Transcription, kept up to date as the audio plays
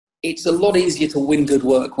it's a lot easier to win good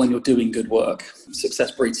work when you're doing good work.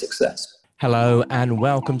 Success breeds success. Hello and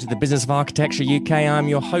welcome to the Business of Architecture UK. I'm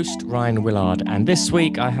your host, Ryan Willard, and this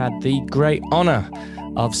week I had the great honour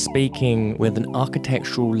of speaking with an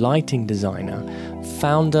architectural lighting designer,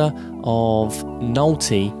 founder of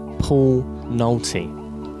Nulty, Paul Nulty.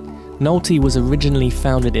 Nulty was originally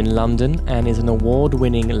founded in London and is an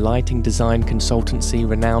award-winning lighting design consultancy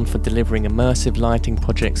renowned for delivering immersive lighting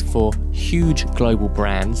projects for huge global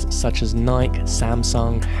brands such as Nike,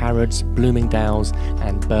 Samsung, Harrods, Bloomingdale's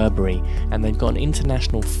and Burberry. And they've got an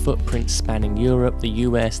international footprint spanning Europe, the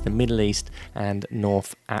US, the Middle East and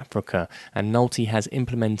North Africa. And Nulty has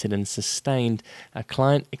implemented and sustained a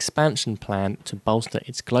client expansion plan to bolster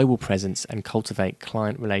its global presence and cultivate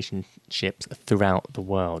client relationships throughout the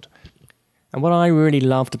world. And what I really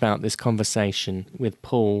loved about this conversation with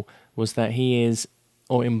Paul was that he is,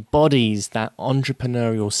 or embodies, that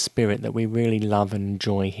entrepreneurial spirit that we really love and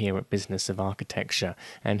enjoy here at Business of Architecture.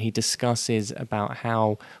 And he discusses about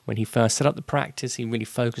how when he first set up the practice, he really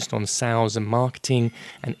focused on sales and marketing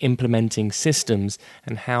and implementing systems,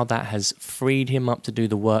 and how that has freed him up to do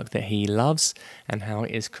the work that he loves, and how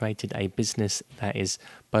it has created a business that is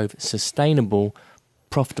both sustainable,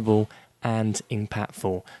 profitable, and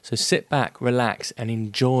impactful. So sit back, relax, and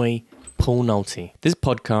enjoy Paul Nulty. This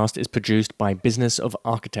podcast is produced by Business of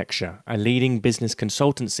Architecture, a leading business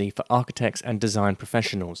consultancy for architects and design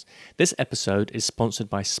professionals. This episode is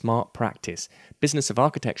sponsored by Smart Practice, Business of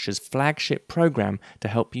Architecture's flagship program to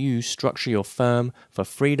help you structure your firm for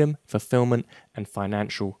freedom, fulfillment, and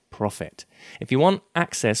financial profit. If you want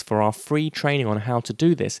access for our free training on how to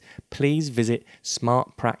do this, please visit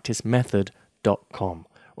smartpracticemethod.com.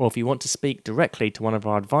 Or if you want to speak directly to one of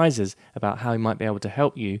our advisors about how he might be able to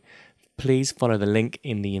help you, please follow the link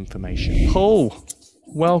in the information. Paul,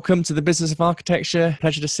 welcome to the Business of Architecture.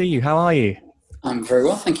 Pleasure to see you. How are you? I'm very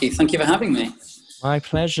well, thank you. Thank you for having me. My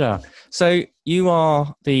pleasure. So you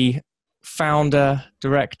are the founder,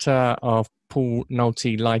 director of Paul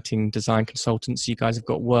Nulty Lighting Design Consultants. You guys have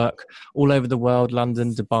got work all over the world: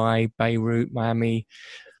 London, Dubai, Beirut, Miami,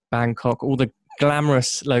 Bangkok, all the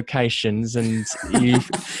glamorous locations, and you've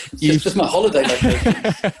just my holiday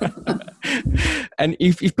location. And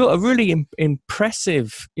you've built a really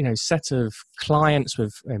impressive, set of clients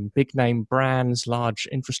with big name brands, large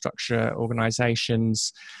infrastructure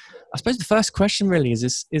organizations. I suppose the first question really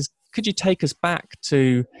is could you take us back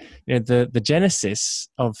to the genesis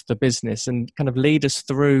of the business and kind of lead us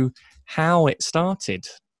through how it started?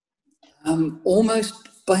 Almost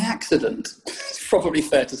by accident, it's probably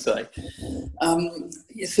fair to say.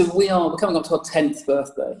 So we're coming up to our 10th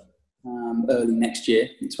birthday early next year,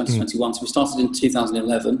 in 2021. So we started in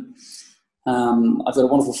 2011. I've got a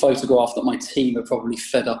wonderful photograph that my team are probably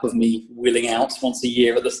fed up of me wheeling out once a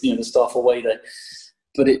year at the staff away day.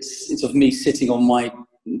 But it's of me sitting on my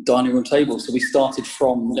dining room table. So we started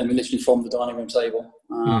literally from the dining room table,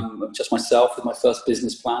 just myself with my first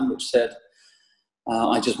business plan, which said,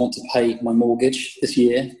 I just want to pay my mortgage this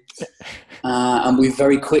year. And we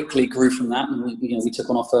very quickly grew from that. And we took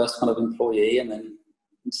on our first kind of employee, and then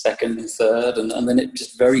second and third. And then it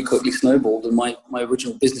just very quickly snowballed. And my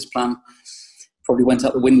original business plan probably went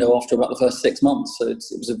out the window after about the first 6 months. So it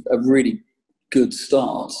was a really good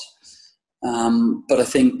start. But I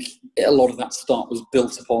think a lot of that start was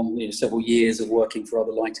built upon several years of working for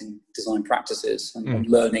other lighting design practices and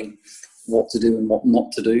learning what to do and what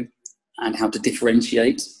not to do, and how to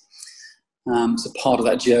differentiate. So part of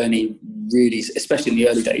that journey really, especially in the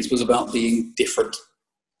early days, was about being different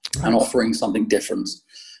and offering something different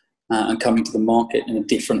and coming to the market in a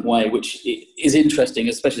different way, which is interesting,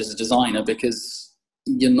 especially as a designer, because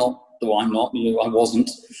I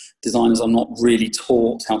wasn't. Designers are not really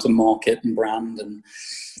taught how to market and brand and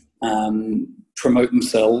promote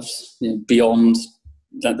themselves beyond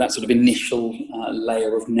that sort of initial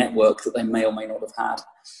layer of network that they may or may not have had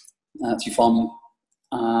through farming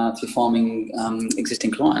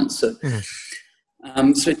existing clients. So,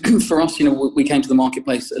 so for us, we came to the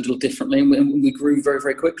marketplace a little differently, and we grew very,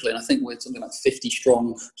 very quickly. And I think we're something like 50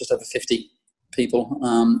 strong, just over 50 people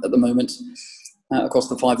at the moment across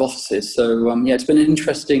the 5 offices. So it's been an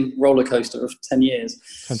interesting roller coaster of 10 years.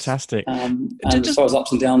 Fantastic. And as far as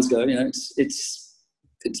ups and downs go, it's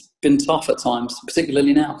been tough at times,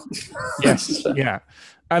 particularly now. Yes. So. Yeah.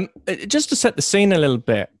 Just to set the scene a little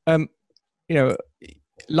bit,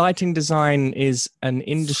 lighting design is an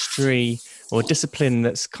industry or discipline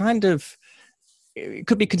that's it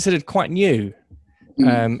could be considered quite new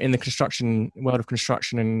in the world of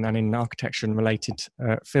construction and in architecture and related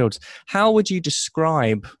fields. How would you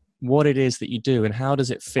describe what it is that you do, and how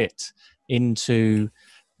does it fit into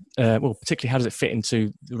particularly how does it fit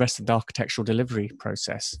into the rest of the architectural delivery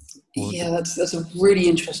process? Yeah, that's a really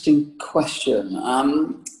interesting question.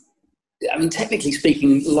 I mean, technically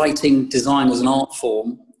speaking, lighting design as an art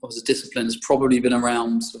form, or as a discipline, has probably been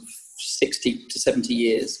around sort of 60 to 70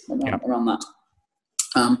 years, around that.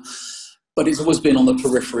 But it's always been on the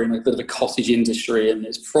periphery and a bit of a cottage industry, and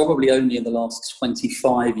it's probably only in the last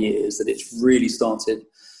 25 years that it's really started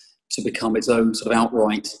to become its own sort of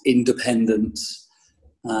outright independent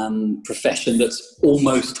profession that's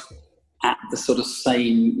almost at the sort of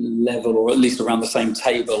same level, or at least around the same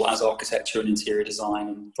table, as architecture and interior design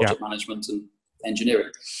and project management and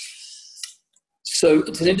engineering. So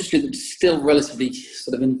it's an industry that's still relatively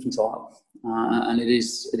sort of infantile. And it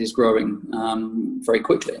is growing very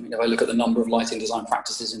quickly. I mean, if I look at the number of lighting design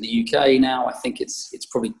practices in the UK now, I think it's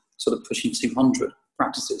probably sort of pushing 200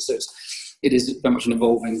 practices. So it is very much an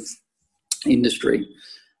evolving industry.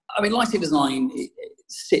 I mean, lighting design it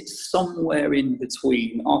sits somewhere in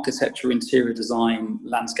between architecture, interior design,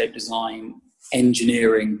 landscape design,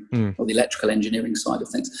 engineering, or the electrical engineering side of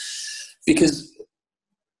things, because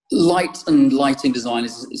light and lighting design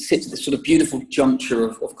sits at this sort of beautiful juncture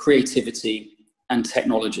of creativity and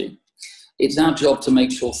technology. It's our job to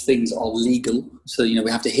make sure things are legal. So,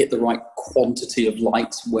 we have to hit the right quantity of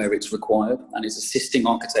light where it's required, and it's assisting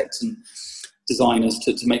architects and designers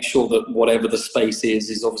to make sure that whatever the space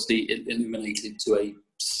is obviously illuminated to a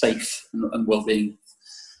safe and well-being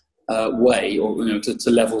way, or to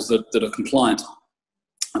levels that are compliant.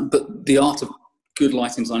 But the art of good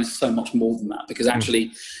lighting design is so much more than that, because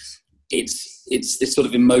actually it's this sort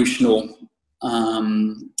of emotional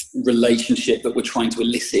relationship that we're trying to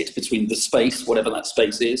elicit between the space, whatever that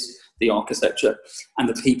space is, the architecture, and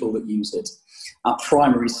the people that use it. Our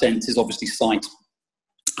primary sense is obviously sight,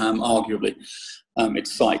 arguably.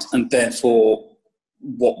 It's sight, and therefore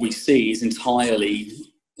what we see is entirely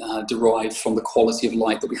derived from the quality of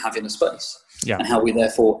light that we have in a space. And how we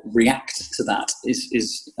therefore react to that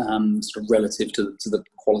is sort of relative to the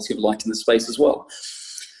quality of light in the space as well.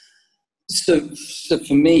 So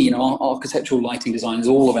for me, architectural lighting design is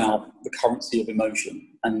all about the currency of emotion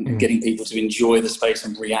and getting people to enjoy the space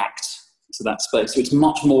and react to that space. So it's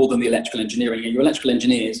much more than the electrical engineering. Your electrical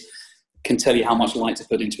engineers can tell you how much light to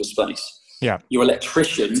put into a space. Your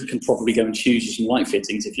electrician can probably go and choose you some light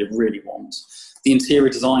fittings if you really want. The interior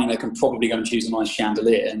designer can probably go and choose a nice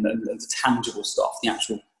chandelier and the tangible stuff, the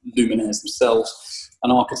actual luminaires themselves.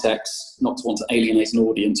 And architects, not to want to alienate an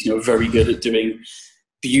audience, are very good at doing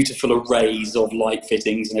beautiful arrays of light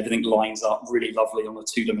fittings, and everything lines up really lovely on a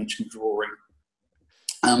two-dimensional drawing.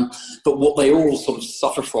 But what they all sort of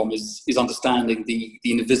suffer from is understanding the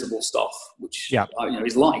invisible stuff, which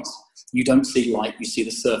is light. You don't see light, you see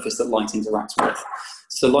the surface that light interacts with.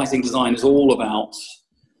 So lighting design is all about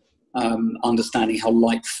understanding how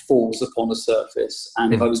light falls upon a surface.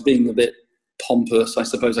 And if I was being a bit pompous, I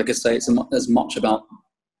suppose I could say it's as much about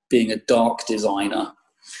being a dark designer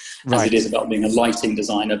as it is about being a lighting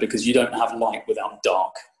designer, because you don't have light without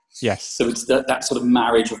dark. So it's that sort of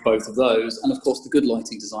marriage of both of those. And of course, the good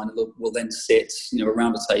lighting designer will then sit,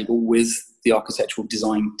 around a table with the architectural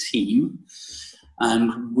design team,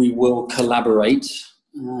 and we will collaborate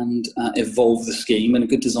and evolve the scheme. And a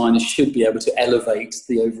good designer should be able to elevate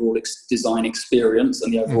the overall design experience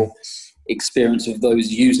and the overall experience of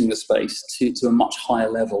those using the space to a much higher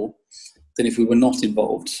level than if we were not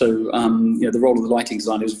involved. So, the role of the lighting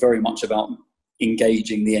designer is very much about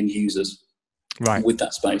engaging the end users with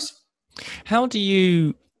that space. How do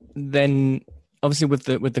you then, obviously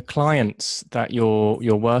with the clients that you're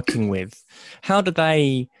working with, how do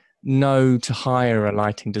they know to hire a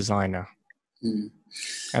lighting designer?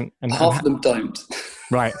 And half of them don't.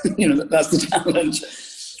 That's the challenge.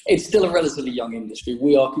 It's still a relatively young industry.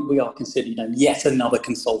 We are considered, yet another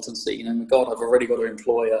consultancy. God, I've already got to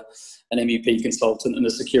employ an MEP consultant and a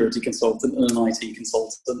security consultant and an IT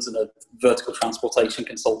consultant and a vertical transportation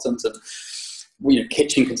consultant and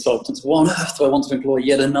kitchen consultants. Why on earth do I want to employ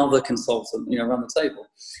yet another consultant, around the table?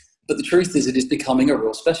 But the truth is, it is becoming a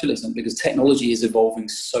real specialism because technology is evolving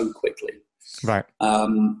so quickly.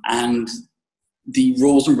 And the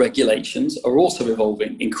rules and regulations are also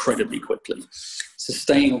evolving incredibly quickly. So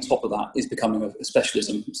staying on top of that is becoming a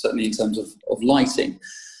specialism, certainly in terms of lighting.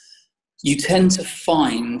 You tend to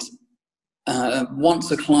find, once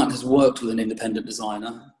a client has worked with an independent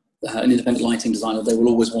designer, an independent lighting designer, they will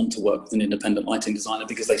always want to work with an independent lighting designer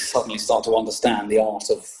because they suddenly start to understand the art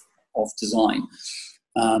of design.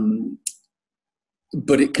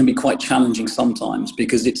 But it can be quite challenging sometimes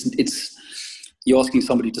because it's you're asking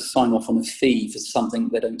somebody to sign off on a fee for something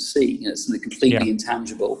they don't see. It's something completely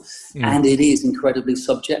intangible, and it is incredibly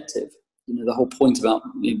subjective. the whole point about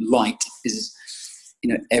light is,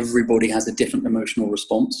 everybody has a different emotional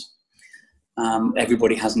response.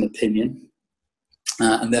 Everybody has an opinion.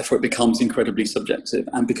 And therefore it becomes incredibly subjective.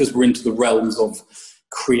 And because we're into the realms of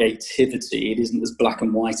creativity, it isn't as black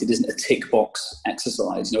and white. It isn't a tick box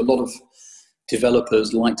exercise. A lot of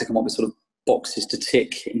developers like to come up with sort of boxes to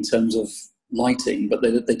tick in terms of lighting, but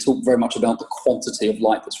they talk very much about the quantity of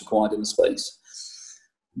light that's required in the space,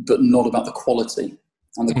 but not about the quality.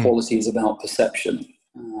 And the quality is about perception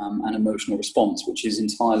and emotional response, which is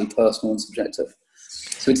entirely personal and subjective.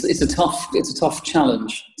 So it's a tough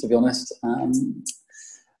challenge, to be honest.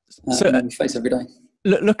 We face every day.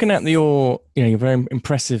 Looking at your very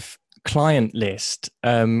impressive client list,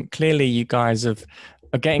 clearly you guys are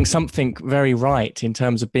getting something very right in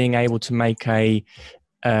terms of being able to make an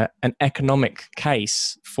economic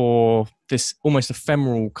case for this almost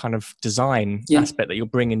ephemeral kind of design aspect that you're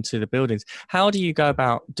bringing to the buildings. How do you go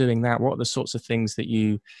about doing that? What are the sorts of things that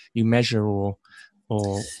you measure or?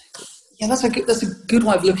 Yeah, that's a good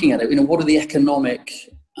way of looking at it. What are the economic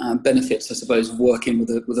benefits, I suppose, of working with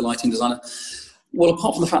a lighting designer? Well,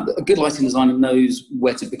 apart from the fact that a good lighting designer knows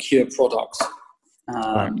where to procure products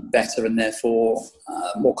better and therefore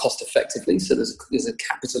more cost effectively. So there's a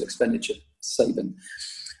capital expenditure saving.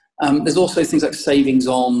 There's also things like savings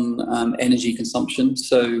on energy consumption.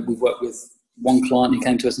 So we've worked with one client who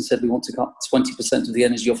came to us and said, we want to cut 20% of the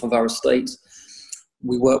energy off of our estate.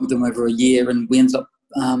 We worked with them over a year and we ended up,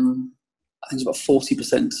 I think it's about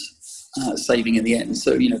 40% saving in the end.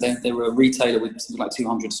 So, they were a retailer with something like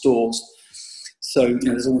 200 stores. So,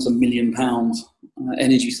 there's almost £1 million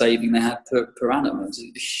energy saving they had per annum. It's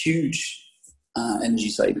a huge energy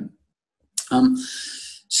saving.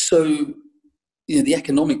 The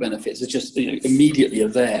economic benefits are just immediately are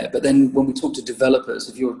there. But then when we talk to developers,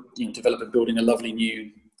 if you're a developer building a lovely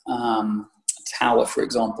new tower, for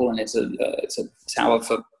example, and it's a tower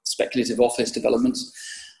for speculative office developments,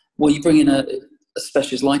 well, you bring in a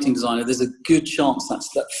specialist lighting designer, there's a good chance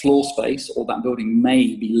that floor space or that building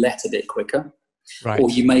may be let a bit quicker. Right. Or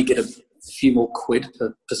you may get a few more quid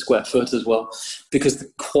per square foot as well, because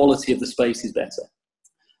the quality of the space is better.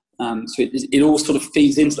 So it all sort of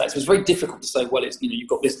feeds into that. So it's very difficult to say, well, it's you've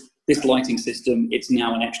got this lighting system, it's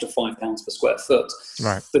now an extra £5 per square foot.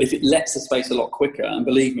 Right. But if it lets the space a lot quicker, and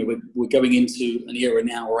believe me, we're going into an era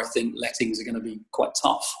now where I think lettings are going to be quite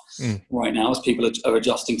tough right now as people are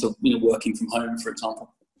adjusting to working from home, for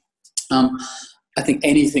example. I think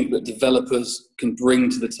anything that developers can bring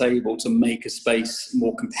to the table to make a space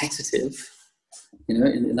more competitive,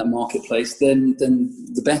 in that marketplace, then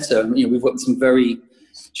the better. We've worked with some very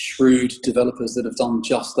shrewd developers that have done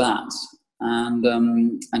just that,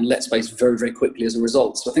 and let space very, very quickly as a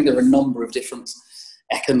result. So I think there are a number of different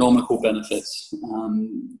economical benefits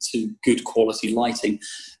to good quality lighting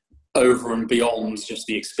over and beyond just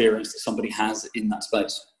the experience that somebody has in that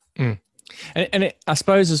space. And I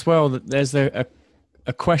suppose as well that there's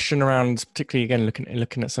a question around, particularly again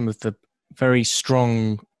looking at some of the very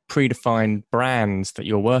strong predefined brands that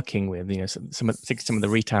you're working with, particularly some of the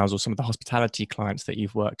retails or some of the hospitality clients that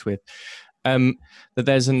you've worked with, that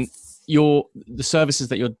there's the services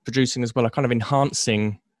that you're producing as well are kind of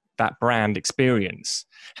enhancing that brand experience.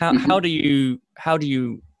 How do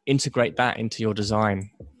you integrate that into your design?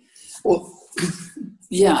 Well,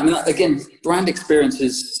 yeah, again, brand experience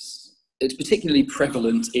it's particularly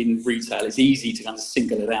prevalent in retail. It's easy to kind of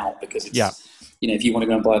single it out because it's, if you want to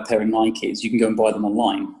go and buy a pair of Nikes, you can go and buy them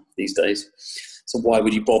online these days. So why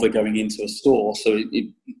would you bother going into a store? So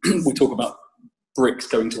we talk about bricks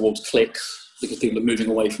going towards clicks because people are moving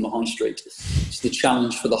away from the high street. So the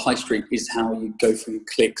challenge for the high street is how you go from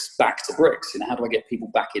clicks back to bricks. How do I get people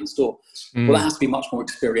back in store? Well, that has to be much more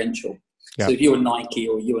experiential. Yeah. So if you're a Nike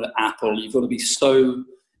or you're an Apple, you've got to be so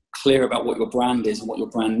clear about what your brand is and what your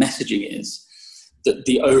brand messaging is, that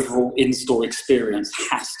the overall in-store experience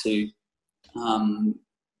has to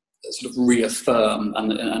sort of reaffirm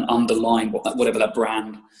and underline whatever that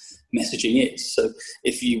brand messaging is. So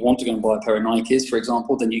if you want to go and buy a pair of Nikes, for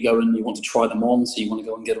example, then you go and you want to try them on. So you want to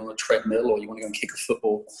go and get on a treadmill, or you want to go and kick a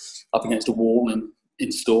football up against a wall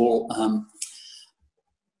in store.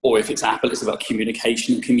 Or if it's Apple, it's about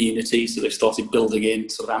communication and community. So they've started building in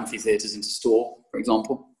sort of amphitheatres into store, for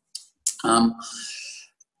example.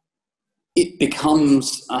 It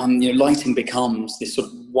becomes, lighting becomes this sort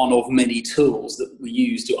of one of many tools that we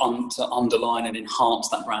use to underline and enhance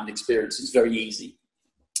that brand experience. It's very easy.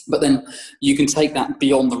 But then you can take that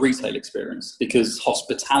beyond the retail experience, because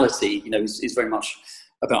hospitality, is very much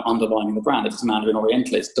about underlining the brand. If it's Mandarin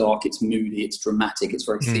Oriental, it's dark, it's moody, it's dramatic, it's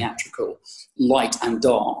very theatrical. Light and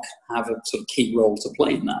dark have a sort of key role to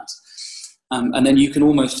play in that. And then you can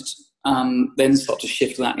almost then start to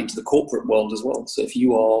shift that into the corporate world as well. So if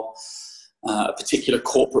you are a particular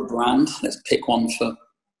corporate brand, let's pick one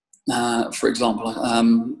for example,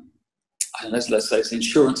 I don't know, let's say it's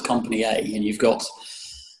insurance company A, and you've got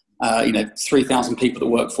 3,000 people that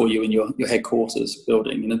work for you in your headquarters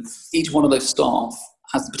building. Each one of those staff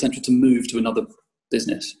has the potential to move to another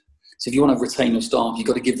business. So if you want to retain your staff, you've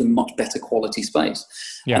got to give them much better quality space.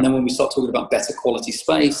 Yeah. And then when we start talking about better quality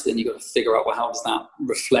space, then you've got to figure out, well, how does that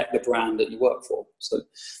reflect the brand that you work for? So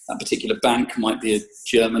that particular bank might be a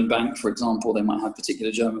German bank, for example. They might have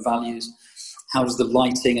particular German values. How does the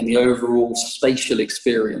lighting and the overall spatial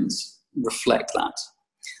experience reflect that,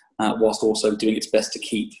 whilst also doing its best to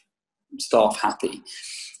keep staff happy?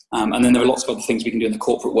 And then there are lots of other things we can do in the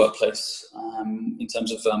corporate workplace in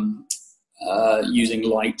terms of using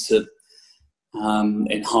light to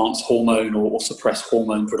enhance hormone or suppress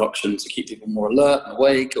hormone production to keep people more alert and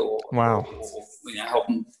awake, or help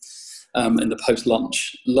them in the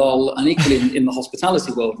post-lunch lull. And equally in the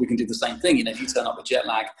hospitality world, we can do the same thing. If you turn up with jet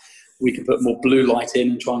lag, we can put more blue light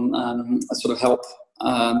in and try and sort of help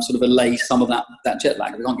allay some of that jet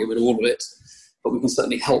lag. We can't get rid of all of it, but we can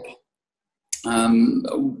certainly help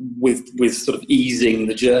with sort of easing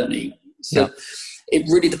the journey. So it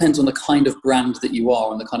really depends on the kind of brand that you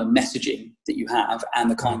are and the kind of messaging that you have and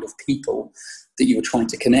the kind of people that you are trying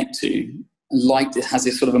to connect to. Light has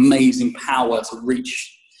this sort of amazing power to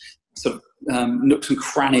reach sort of nooks and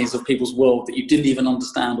crannies of people's world that you didn't even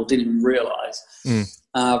understand or didn't even realize.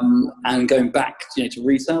 And going back to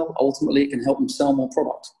retail, ultimately it can help them sell more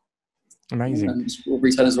product. Amazing. And what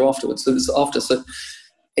retailers are afterwards. So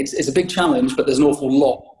it's a big challenge, but there's an awful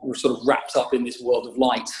lot sort of wrapped up in this world of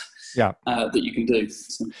light that you can do.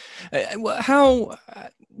 So.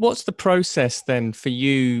 What's the process then for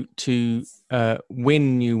you to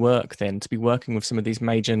win new work then, to be working with some of these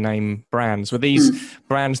major name brands? Were these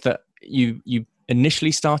brands that you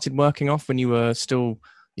initially started working off when you were still,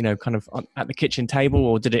 kind of at the kitchen table,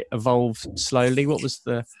 or did it evolve slowly? What was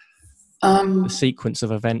the sequence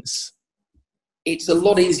of events? It's a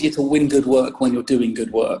lot easier to win good work when you're doing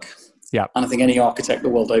good work. Yeah. And I think any architect the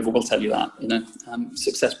world over will tell you that,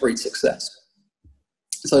 success breeds success.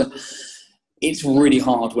 So it's really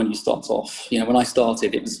hard when you start off. When I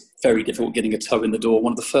started, it was very difficult getting a toe in the door.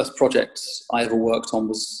 One of the first projects I ever worked on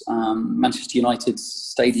was Manchester United's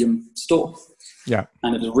stadium store. Yeah.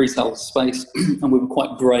 And it was a retail space, and we were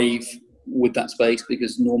quite brave with that space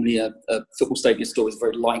because normally a football stadium store is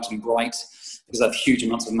very light and bright because they have huge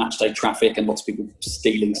amounts of match day traffic and lots of people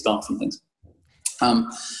stealing stuff and things.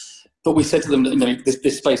 But we said to them that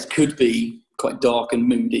this space could be quite dark and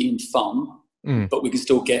moody and fun, but we can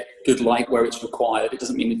still get good light where it's required. It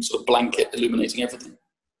doesn't mean it's sort of blanket illuminating everything.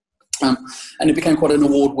 And it became quite an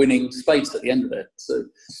award-winning space at the end of it. So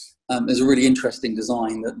there's a really interesting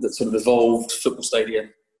design that sort of evolved football stadium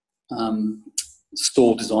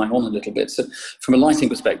store design on a little bit. So from a lighting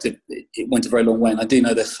perspective, it went a very long way. And I do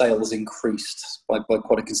know their sales increased by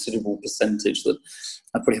quite a considerable percentage. That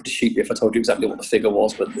I'd probably have to shoot you if I told you exactly what the figure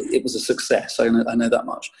was, but it was a success. I know that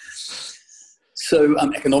much. So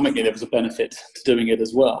economically, there was a benefit to doing it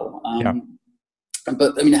as well.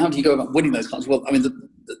 But how do you go about winning those clients? Well,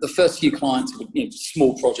 the first few clients were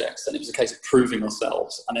small projects, and it was a case of proving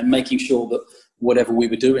ourselves and then making sure that whatever we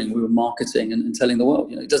were doing, we were marketing and telling the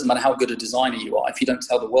world. It doesn't matter how good a designer you are. If you don't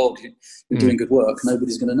tell the world you're doing good work,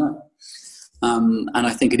 nobody's going to know. And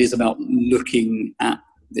I think it is about looking at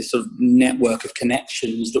this sort of network of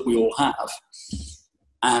connections that we all have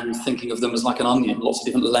and thinking of them as like an onion, lots of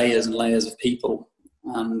different layers and layers of people.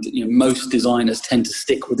 And most designers tend to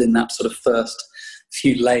stick within that sort of first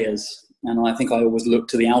few layers. And I think I always look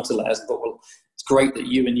to the outer layers and thought, well, it's great that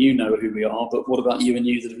you and you know who we are, but what about you and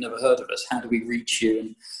you that have never heard of us? How do we reach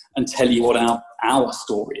you and tell you what our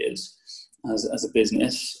story is as a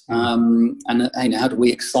business? And how do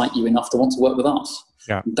we excite you enough to want to work with us?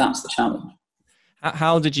 Yeah. That's the challenge.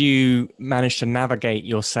 How did you manage to navigate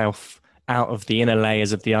yourself out of the inner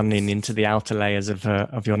layers of the onion into the outer layers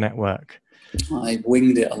of your network? I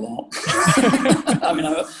winged it a lot.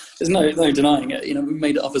 There's no denying it. We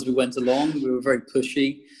made it up as we went along. We were very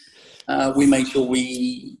pushy. We made sure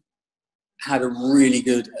we had a really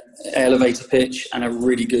good elevator pitch and a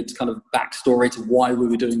really good kind of backstory to why we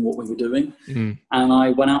were doing what we were doing. And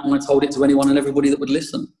I went out and I told it to anyone and everybody that would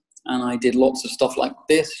listen. And I did lots of stuff like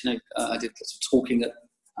this. I did lots of talking at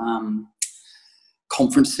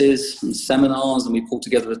conferences and seminars, and we pulled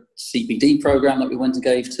together a CPD program that we went and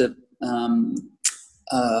gave to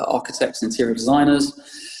architects and interior designers.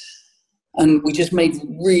 And we just made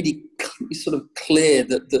really sort of clear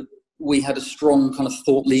that we had a strong kind of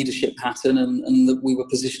thought leadership pattern and that we were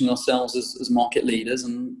positioning ourselves as market leaders.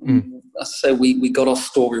 And as I say, we got our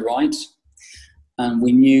story right, and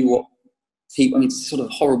we knew what people. I mean, it's sort of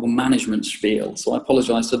horrible management spiel, so I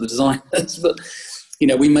apologise to the designers, but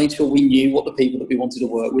we made sure we knew what the people that we wanted to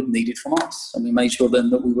work with needed from us, and we made sure then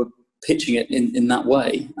that we were pitching it in that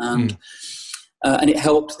way, and it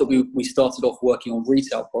helped that we started off working on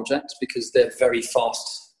retail projects because they're very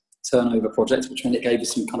fast turnover projects, which meant it gave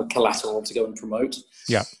us some kind of collateral to go and promote.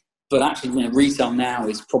 Yeah. But actually, retail now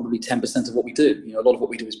is probably 10% of what we do. A lot of what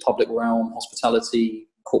we do is public realm, hospitality,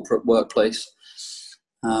 corporate workplace,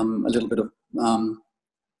 a little bit of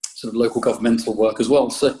sort of local governmental work as well.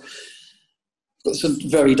 So it's a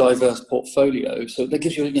very diverse portfolio. So that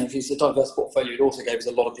gives you, if it's a diverse portfolio, it also gave us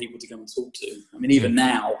a lot of people to go and talk to. I mean, even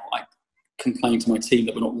now, I complain to my team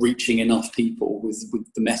that we're not reaching enough people with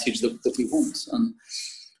the message that we want. And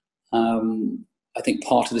I think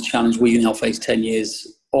part of the challenge we now face 10 years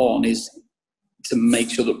on is to make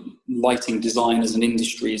sure that lighting design as an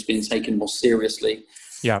industry is being taken more seriously.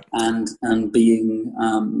 Yeah. And being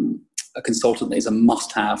a consultant is a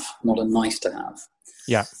must-have, not a nice-to-have.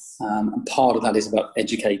 Yeah. And part of that is about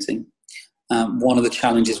educating. One of the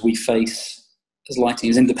challenges we face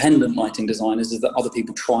as independent lighting designers is that other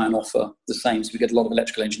people try and offer the same. So we get a lot of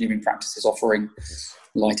electrical engineering practices offering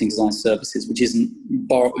lighting design services, which isn't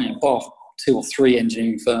bar 2 or 3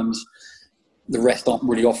 engineering firms. The rest aren't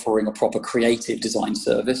really offering a proper creative design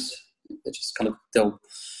service. They just they'll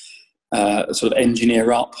sort of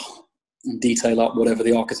engineer up and detail up whatever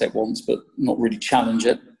the architect wants, but not really challenge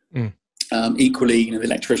it. Equally, the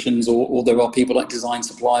electricians, or there are people like design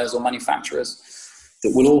suppliers or manufacturers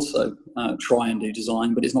that will also try and do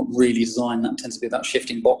design, but it's not really design. That tends to be about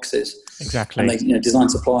shifting boxes. Exactly. And design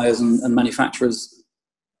suppliers and manufacturers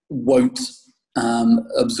won't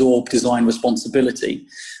absorb design responsibility.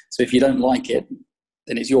 So if you don't like it,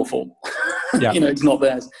 then it's your fault. Yeah. It's not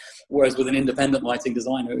theirs. Whereas with an independent lighting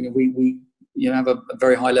designer, we have a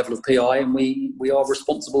very high level of PI, and we are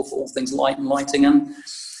responsible for all things light and lighting and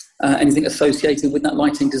anything associated with that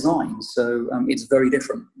lighting design. So it's very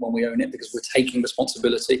different when we own it because we're taking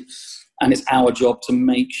responsibility, and it's our job to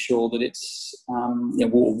make sure that it's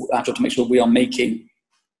our job to make sure we are making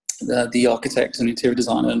the architect and interior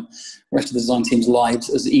designer and the rest of the design team's lives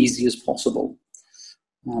as easy as possible,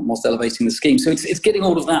 whilst elevating the scheme. So it's getting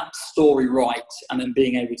all of that story right, and then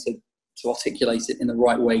being able to articulate it in the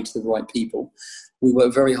right way to the right people. We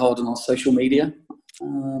work very hard on our social media.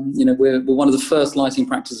 We're one of the first lighting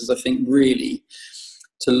practices, I think, really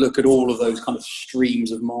to look at all of those kind of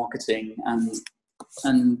streams of marketing and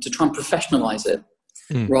to try and professionalize it,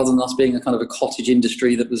 rather than us being a kind of a cottage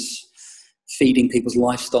industry that was feeding people's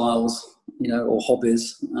lifestyles, or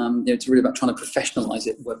hobbies. It's really about trying to professionalize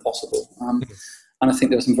it where possible. And I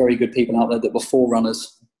think there are some very good people out there that were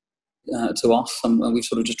forerunners to us, and we've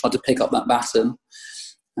sort of just tried to pick up that baton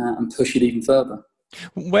and push it even further.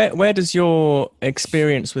 Where does your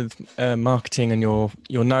experience with marketing and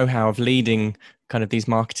your know-how of leading kind of these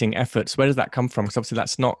marketing efforts, where does that come from? Because obviously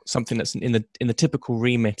that's not something that's in the typical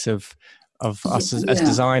remit of us as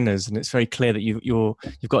designers, and it's very clear that you've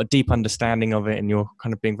got a deep understanding of it, and you're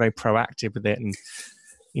kind of being very proactive with it, and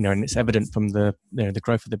and it's evident from the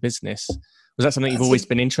growth of the business. Was that something you've always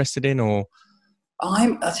been interested in, or?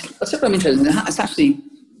 That's what I'm interested in. It's actually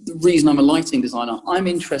the reason I'm a lighting designer. I'm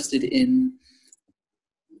interested in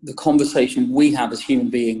the conversation we have as human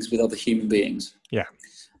beings with other human beings. Yeah.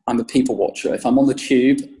 I'm a people watcher. If I'm on the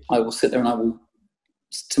tube, I will sit there and I will,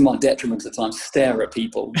 to my detriment at times, stare at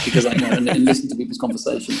people because I and listen to people's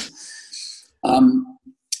conversations.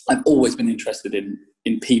 I've always been interested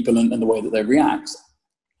in people and the way that they react.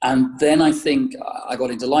 And then I think I got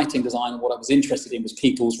into lighting design, and what I was interested in was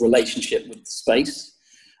people's relationship with the space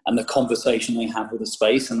and the conversation they have with the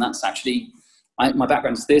space. And that's actually, my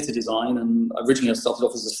background is theatre design, and originally I started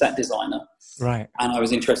off as a set designer. Right. And I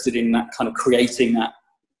was interested in that kind of creating that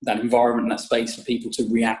environment and that space for people to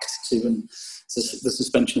react to, and the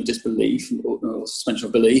suspension of disbelief or suspension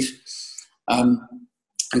of belief, and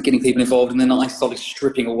getting people involved. And then I started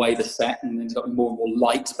stripping away the set and ended up in more and more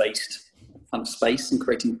light-based kind of space and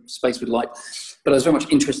creating space with light. But I was very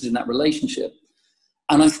much interested in that relationship.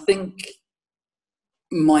 And I think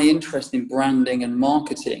my interest in branding and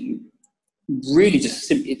marketing really just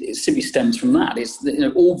simply stems from that. It's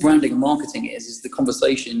all branding and marketing is the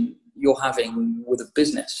conversation you're having with a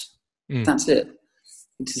business. That's it.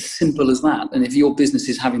 It's as simple as that. And if your business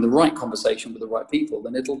is having the right conversation with the right people,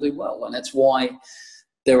 then it'll do well. And that's why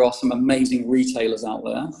there are some amazing retailers out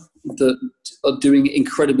there that are doing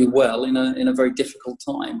incredibly well in a very difficult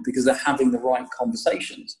time, because they're having the right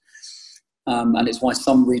conversations. And it's why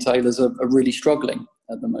some retailers are really struggling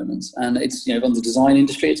at the moment. And it's, on the design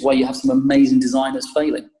industry, it's why you have some amazing designers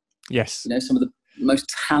failing. Yes. Some of the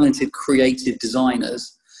most talented, creative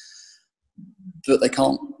designers, but they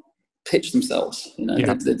can't pitch themselves.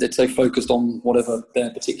 They're so focused on whatever their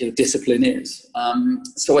particular discipline is.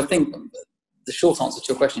 So I think the short answer to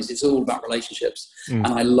your question is it's all about relationships. And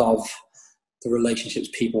I love the relationships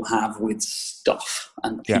people have with stuff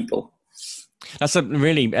and people. That's a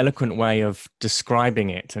really eloquent way of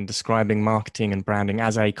describing it, and describing marketing and branding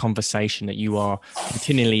as a conversation that you are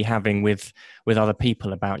continually having with other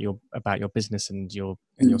people about your business and your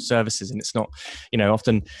services. And it's not,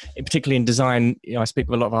 often, particularly in design, I speak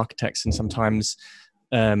with a lot of architects, and sometimes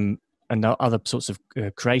and other sorts of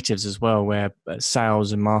creatives as well, where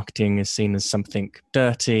sales and marketing is seen as something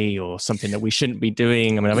dirty or something that we shouldn't be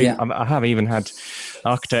doing. I mean, I have even had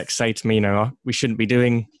architects say to me, we shouldn't be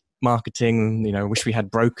doing marketing, wish we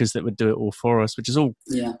had brokers that would do it all for us, which is all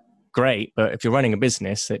great. But if you're running a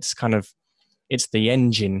business, it's the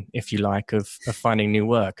engine, if you like, of finding new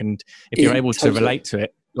work. And if you're able to relate to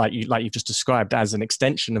it, like you've just described, as an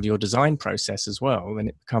extension of your design process as well, then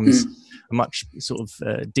it becomes a much sort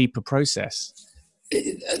of deeper process.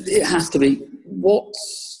 It has to be. What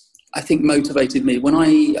I think motivated me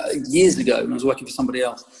years ago when I was working for somebody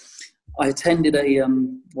else, I attended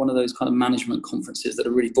one of those kind of management conferences that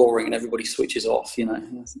are really boring and everybody switches off,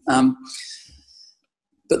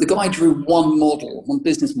 but the guy drew one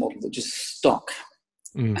business model that just stuck.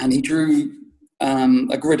 And he drew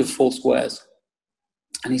a grid of 4 squares.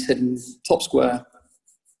 And he said, in the top square,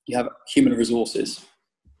 you have human resources.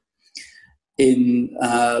 In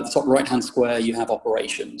the top right-hand square, you have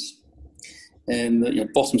operations. In the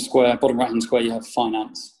bottom right-hand square, you have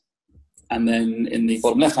finance. And then in the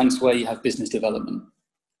bottom left-hand square, you have business development.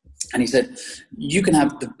 And he said, you can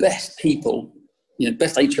have the best people,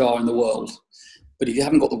 best HR in the world, but if you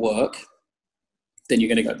haven't got the work, then you're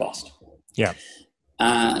going to go bust. Yeah.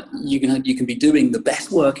 You can be doing the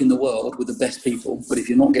best work in the world with the best people, but if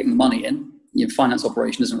you're not getting the money in, your finance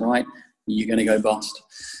operation isn't right, you're going to go bust.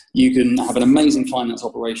 You can have an amazing finance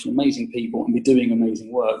operation, amazing people, and be doing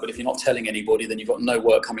amazing work, but if you're not telling anybody, then you've got no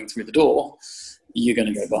work coming through the door, you're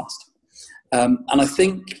going to go bust. And I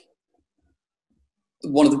think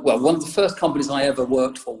one of the first companies I ever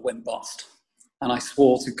worked for went bust. And I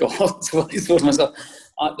swore to God, I swore to myself,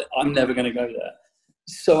 I'm never going to go there.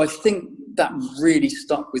 So I think that really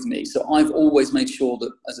stuck with me. So I've always made sure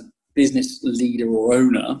that as a business leader or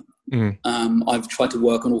owner, I've tried to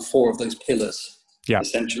work on all 4 of those pillars,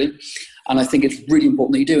 essentially. And I think it's really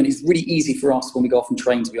important that you do. And it's really easy for us when we go off and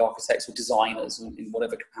train to be architects or designers in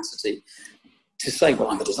whatever capacity to say, well,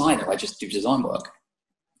 I'm a designer, I just do design work.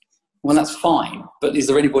 Well, that's fine. But is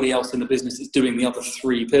there anybody else in the business that's doing the other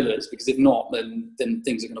 3 pillars? Because if not, then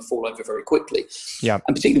things are going to fall over very quickly. Yeah.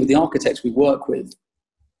 And particularly with the architects we work with,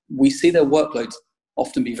 we see their workloads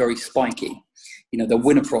often be very spiky. They'll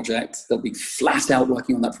win a project, they'll be flat out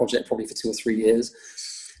working on that project probably for 2 or 3 years.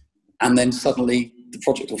 And then suddenly the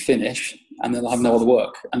project will finish and then they'll have no other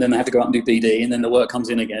work. And then they have to go out and do BD, and then the work comes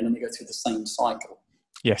in again and they go through the same cycle.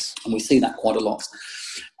 Yes. And we see that quite a lot.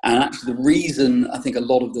 And actually the reason I think a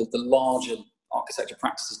lot of the larger architecture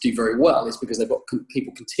practices do very well is because they've got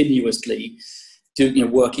people continuously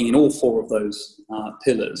working in all 4 of those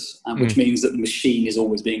pillars, which means that the machine is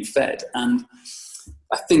always being fed. And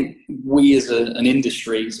I think we as an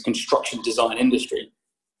industry, as a construction design industry,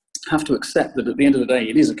 have to accept that at the end of the day,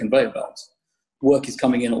 it is a conveyor belt. Work is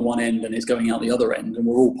coming in at one end and it's going out the other end, and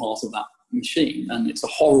we're all part of that machine. And it's a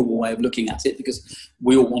horrible way of looking at it because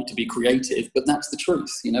we all want to be creative, but that's the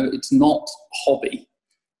truth. It's not a hobby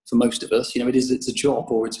for most of us. It's a job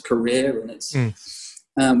or it's a career, and it's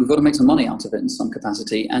we've got to make some money out of it in some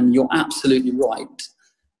capacity. And you're absolutely right,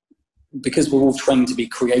 because we're all trained to be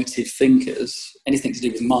creative thinkers. Anything to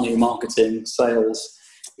do with money, marketing, sales,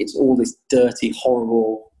 it's all this dirty,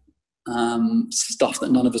 horrible stuff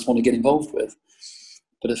that none of us want to get involved with.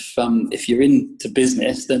 But if you're into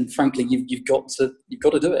business, then frankly, you've got to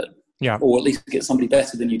do it, or at least get somebody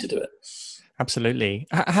better than you to do it. Absolutely.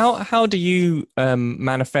 How do you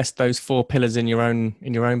manifest those 4 pillars in your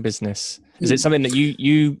own business? Is it something that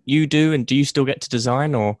you do, and do you still get to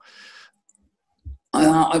design, or?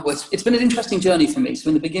 It's been an interesting journey for me. So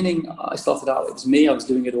in the beginning, I started out, it was me. I was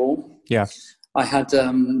doing it all. Yeah. I had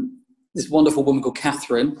this wonderful woman called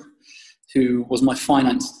Catherine, who was my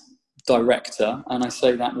finance director, and I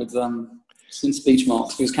say that with in speech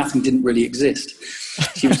marks because Catherine didn't really exist.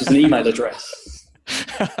 She was just an email address.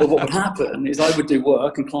 But what would happen is I would do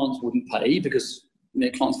work and clients wouldn't pay because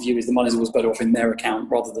clients' view is the money's always better off in their account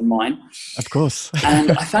rather than mine. Of course.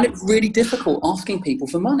 And I found it really difficult asking people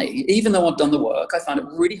for money. Even though I'd done the work, I found it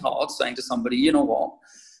really hard saying to somebody, you know what,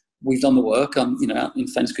 we've done the work, in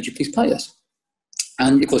fairness, could you please pay us?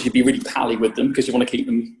 And of course, you'd be really pally with them because you want to keep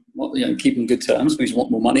them, keep them in good terms because you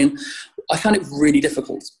want more money. And I found it really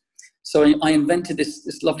difficult. So I invented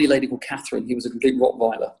this lovely lady called Catherine, who was a complete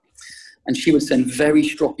Rottweiler. And she would send very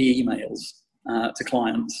stroppy emails to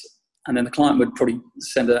clients. And then the client would probably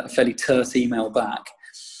send a fairly terse email back.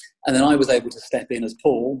 And then I was able to step in as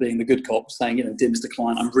Paul, being the good cop, saying, dear Mr.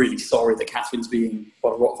 Client, I'm really sorry that Catherine's being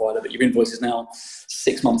quite a Rottweiler, but your invoice is now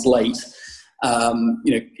 6 months late.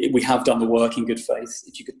 We have done the work in good faith.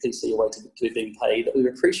 If you could please see your way to it being paid, we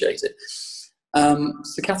would appreciate it.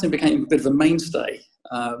 So Catherine became a bit of a mainstay.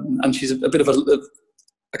 And she's a bit of a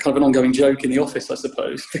kind of an ongoing joke in the office, I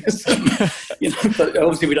suppose, because, but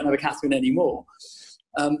obviously we don't have a Catherine anymore.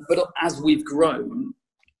 But as we've grown,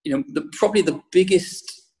 probably the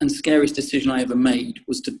biggest and scariest decision I ever made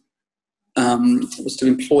was to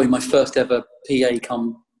employ my first ever PA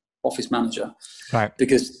come office manager. Right.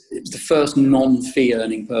 Because it was the first non-fee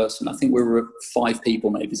earning person. I think we were 5 people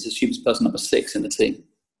maybe, so she was person number 6 in the team.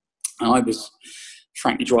 And I was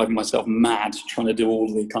frankly driving myself mad trying to do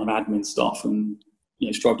all the kind of admin stuff and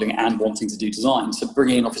struggling and wanting to do design. So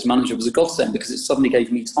bringing in office manager was a godsend because it suddenly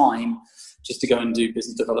gave me time just to go and do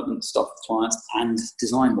business development stuff with clients and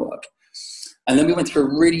design work. And then we went through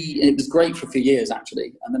it was great for a few years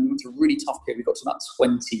actually. And then we went through a really tough period. We got to about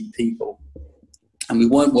 20 people and we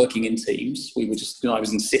weren't working in teams. We were just, I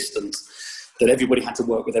was insistent that everybody had to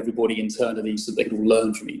work with everybody internally so they could all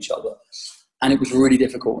learn from each other. And it was really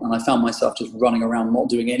difficult. And I found myself just running around, not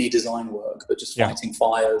doing any design work, but just fighting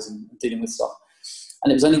fires and dealing with stuff.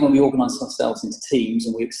 And it was only when we organised ourselves into teams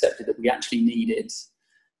and we accepted that we actually needed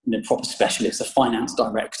proper specialists, a finance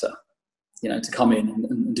director, to come in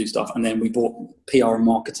and do stuff. And then we brought PR and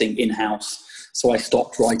marketing in-house. So I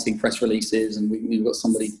stopped writing press releases and we got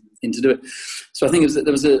somebody in to do it. So I think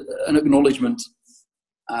there was an acknowledgement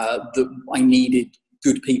that I needed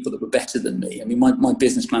good people that were better than me. I mean, my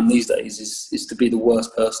business plan these days is to be the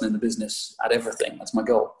worst person in the business at everything. That's my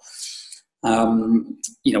goal. I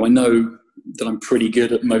know that I'm pretty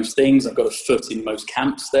good at most things. I've got a foot in most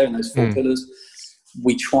camps there in those 4 pillars.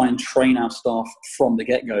 We try and train our staff from the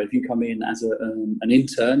get-go. If you come in as an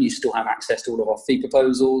intern, you still have access to all of our fee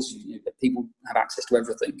proposals. People have access to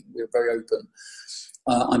everything. We're very open.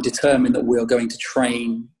 I'm determined that we are going to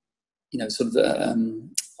train,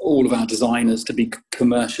 all of our designers to be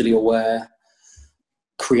commercially aware,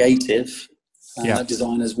 creative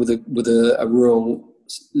designers with a real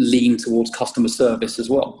lean towards customer service as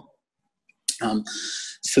well.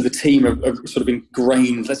 So the team are sort of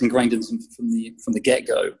ingrained in from the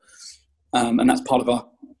get-go. And that's part of our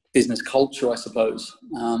business culture, I suppose.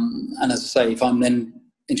 And as I say, if I'm then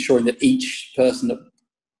ensuring that each person that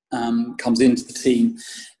comes into the team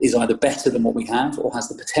is either better than what we have or has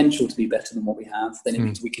the potential to be better than what we have, then it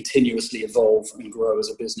means we continuously evolve and grow as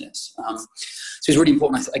a business. So it's really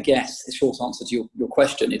important, I guess, the short answer to your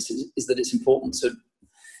question is that it's important to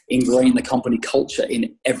ingrain the company culture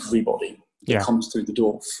in everybody that comes through the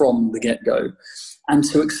door from the get-go, and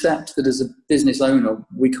to accept that as a business owner,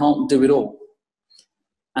 we can't do it all.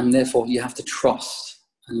 And therefore you have to trust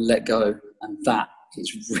and let go. And that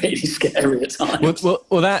is really scary at times.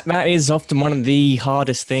 Well, that is often one of the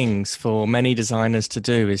hardest things for many designers to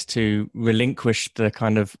do, is to relinquish the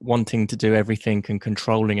kind of wanting to do everything and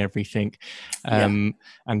controlling everything. And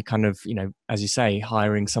kind of, as you say,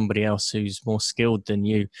 hiring somebody else who's more skilled than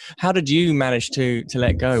you. How did you manage to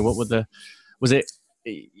let go?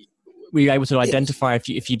 Were you able to identify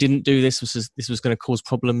if you didn't do this, this was going to cause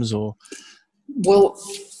problems, or? Well,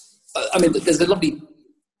 I mean, there's a lovely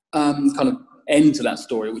kind of end to that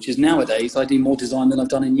story, which is nowadays I do more design than I've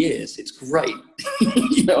done in years. It's great,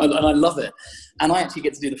 and I love it. And I actually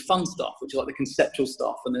get to do the fun stuff, which is like the conceptual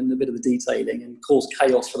stuff, and then a bit of the detailing, and cause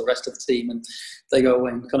chaos for the rest of the team. And they go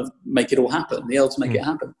away and kind of make it all happen. The elves make it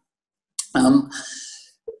happen.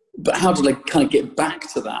 But how did I kind of get back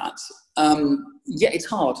to that? It's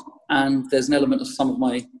hard. And there's an element of some of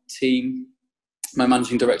my team, my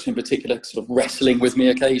managing director in particular, sort of wrestling with me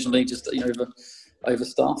occasionally, just over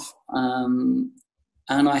stuff. And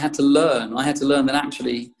I had to learn that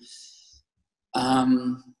actually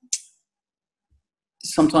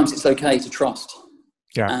sometimes it's okay to trust.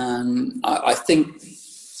 And I think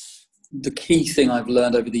the key thing I've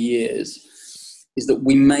learned over the years is that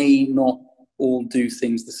we may not all do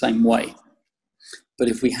things the same way, but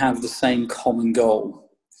if we have the same common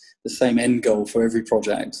goal, the same end goal for every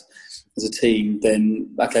project as a team,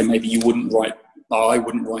 then okay, maybe I wouldn't write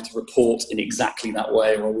a report in exactly that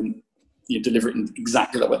way, or I wouldn't deliver it in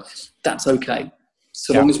exactly that way. That's okay.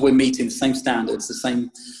 So long as we're meeting the same standards, the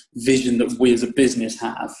same vision that we as a business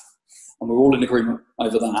have, and we're all in agreement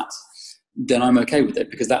over that, then I'm okay with it,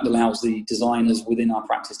 because that allows the designers within our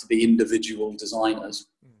practice to be individual designers,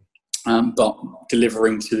 but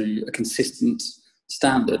delivering to a consistent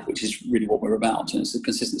standard, which is really what we're about. It's a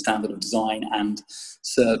consistent standard of design and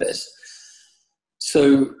service.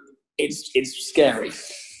 So it's scary,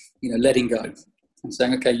 letting go and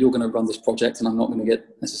saying, okay, you're going to run this project and I'm not going to get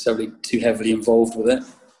necessarily too heavily involved with it.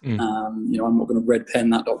 I'm not going to red pen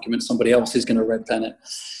that document. Somebody else is going to red pen it.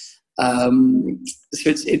 So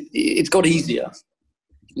it's got easier.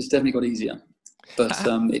 It's definitely got easier, but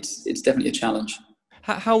it's definitely a challenge.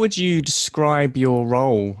 How would you describe your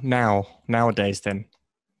role nowadays then?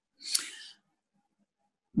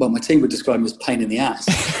 Well, my team would describe me as pain in the ass.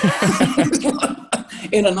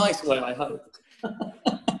 In a nice way, I hope.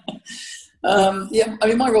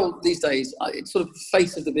 My role these days, it's sort of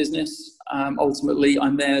face of the business. Ultimately,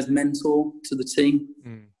 I'm there as mentor to the team.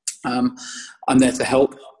 I'm there to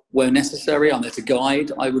help where necessary. I'm there to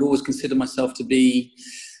guide. I would always consider myself to be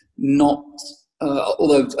not,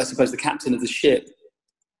 although I suppose the captain of the ship,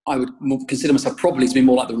 I would consider myself probably to be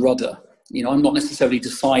more like the rudder. I'm not necessarily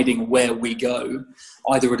deciding where we go,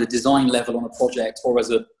 either at a design level on a project or at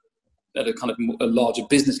a kind of a larger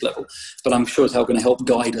business level, but I'm sure as hell going to help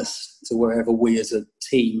guide us to wherever we as a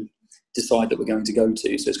team decide that we're going to go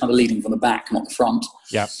to. So it's kind of leading from the back, not the front.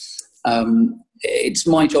 Yeah. It's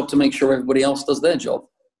my job to make sure everybody else does their job.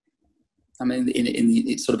 I mean, in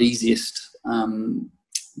the sort of easiest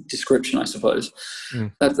description, I suppose.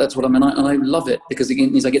 That's what I mean. And I love it, because it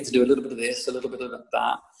means I get to do a little bit of this, a little bit of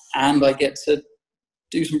that, and I get to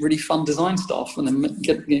do some really fun design stuff, and then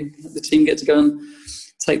the team get to go and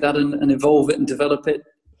take that and evolve it and develop it,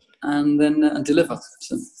 and then deliver.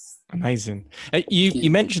 So. Amazing. You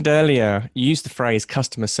mentioned earlier, you used the phrase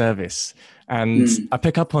customer service, and I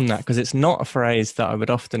pick up on that because it's not a phrase that I would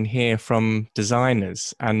often hear from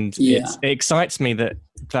designers, and it excites me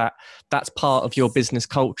that's part of your business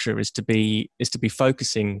culture, is to be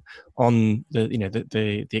focusing on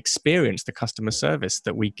the experience, the customer service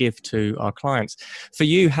that we give to our clients. For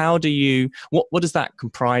you, what does that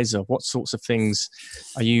comprise of? What sorts of things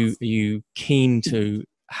are you keen to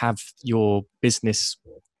have your business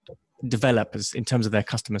develop in terms of their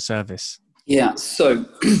customer service? Yeah, so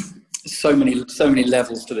many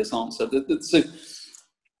levels to this answer.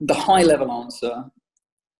 The high level answer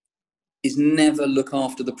is never look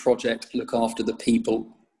after the project, look after the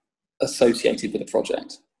people associated with the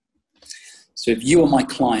project. So if you are my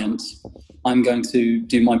client, I'm going to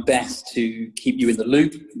do my best to keep you in the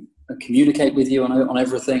loop and communicate with you on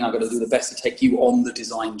everything. I've got to do the best to take you on the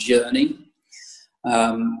design journey.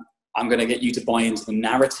 I'm going to get you to buy into the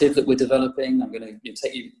narrative that we're developing. I'm going to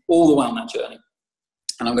take you all the way on that journey.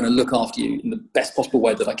 And I'm going to look after you in the best possible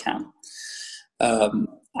way that I can. And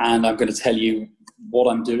I'm going to tell you what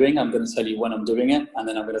I'm doing. I'm going to tell you when I'm doing it. And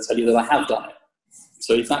then I'm going to tell you that I have done it.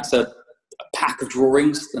 So if that's a pack of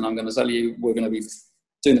drawings, then I'm going to tell you we're going to be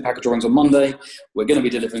doing the pack of drawings on Monday. We're going to be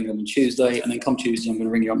delivering them on Tuesday. And then come Tuesday, I'm going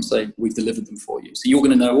to ring you up and say, we've delivered them for you. So you're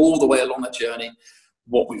going to know all the way along that journey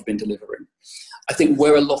what we've been delivering. I think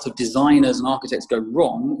where a lot of designers and architects go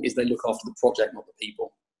wrong is they look after the project, not the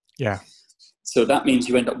people. Yeah. So that means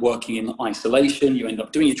you end up working in isolation. You end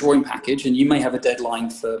up doing your drawing package, and you may have a deadline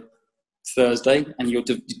for Thursday, and you're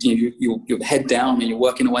head down and you're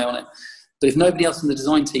working away on it. But if nobody else in the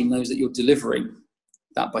design team knows that you're delivering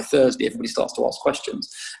that by Thursday, everybody starts to ask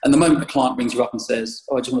questions. And the moment the client rings you up and says,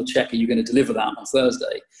 I just want to check, are you going to deliver that on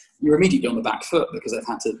Thursday? You're immediately on the back foot because they've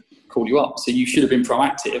had to call you up. So you should have been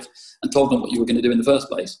proactive and told them what you were going to do in the first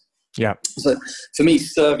place. Yeah. So for me,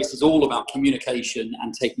 service is all about communication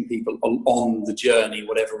and taking people on the journey,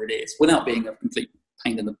 whatever it is, without being a complete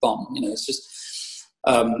pain in the bum. It's just,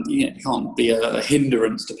 you can't be a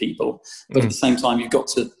hindrance to people. But at the same time, you've got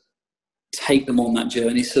to take them on that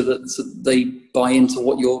journey so that they buy into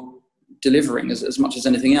what you're delivering as much as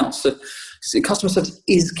anything else. So customer service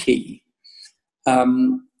is key.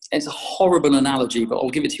 It's a horrible analogy, but I'll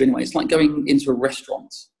give it to you anyway. It's like going into a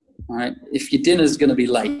restaurant, right? If your dinner's going to be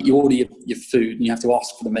late, you order your food and you have to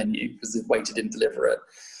ask for the menu because the waiter didn't deliver it.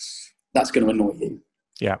 That's going to annoy you.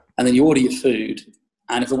 Yeah. And then you order your food,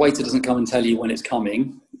 and if the waiter doesn't come and tell you when it's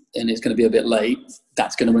coming and it's going to be a bit late,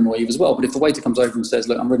 that's going to annoy you as well. But if the waiter comes over and says,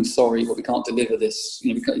 look, I'm really sorry, but we can't deliver this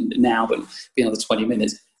now, but it'll be another 20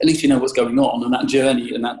 minutes, at least you know what's going on, and that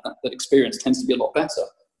journey and that experience tends to be a lot better.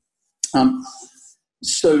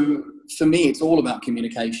 So for me, it's all about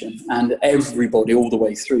communication and everybody all the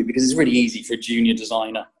way through, because it's really easy for a junior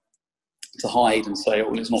designer to hide and say, oh,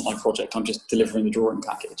 well, it's not my project, I'm just delivering the drawing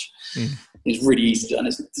package. It's really easy, and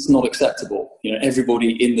it's not acceptable.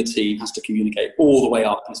 Everybody in the team has to communicate all the way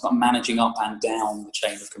up, and it's about managing up and down the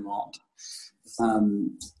chain of command.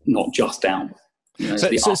 not just down. You know,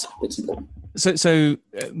 it's important. So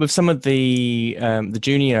with some of the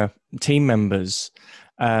junior team members,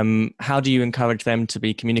 how do you encourage them to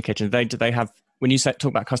be communicating? Do they have, when you talk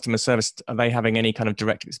about customer service, are they having any kind of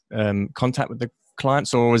direct contact with the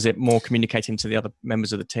clients, or is it more communicating to the other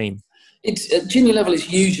members of the team? It's at junior level.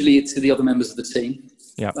 It's usually to the other members of the team.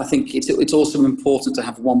 Yeah, I think it's also important to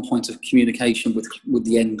have one point of communication with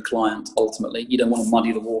the end client. Ultimately, you don't want to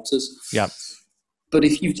muddy the waters. Yeah. But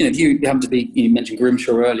if you happen to be, you mentioned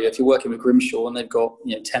Grimshaw earlier, if you're working with Grimshaw and they've got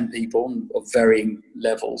 10 people of varying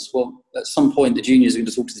levels, well, at some point the juniors are going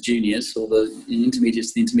to talk to the juniors, or the intermediates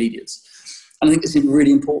to the intermediates. And I think it's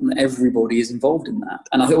really important that everybody is involved in that.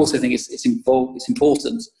 And I also think it's important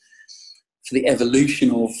for the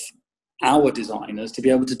evolution of our designers to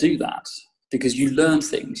be able to do that, because you learn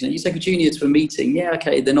things. You take a junior to a meeting,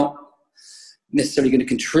 they're not necessarily going to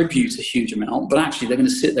contribute a huge amount, but actually they're going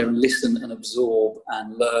to sit there and listen and absorb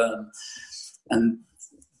and learn. And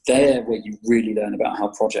they're where you really learn about how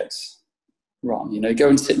projects run. Go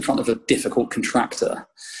and sit in front of a difficult contractor.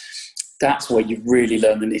 That's where you really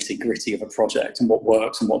learn the nitty-gritty of a project and what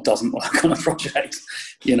works and what doesn't work on a project.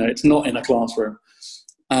 It's not in a classroom.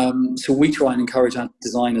 So we try and encourage our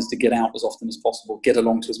designers to get out as often as possible, get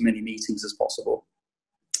along to as many meetings as possible.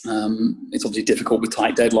 It's obviously difficult with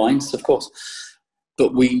tight deadlines, of course,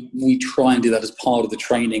 but we try and do that as part of the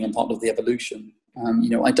training and part of the evolution.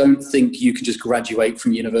 I don't think you can just graduate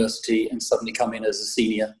from university and suddenly come in as a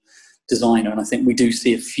senior designer. And I think we do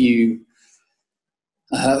see a few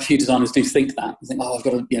designers do think that. They think, I've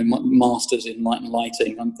got a master's in light and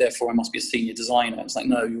lighting, and therefore I must be a senior designer. It's like,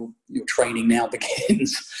 no, your training now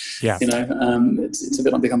begins. Yeah. It's a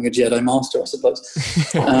bit like becoming a Jedi master, I suppose.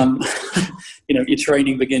 Your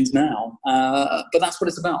training begins now. But that's what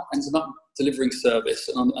it's about. And it's about delivering service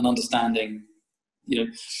and understanding.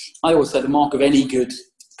 I always say the mark of any good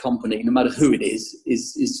company, no matter who it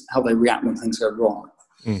is how they react when things go wrong.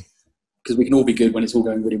 Because we can all be good when it's all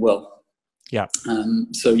going really well. Yeah.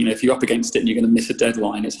 So, if you're up against it and you're going to miss a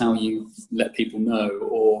deadline, it's how you let people know,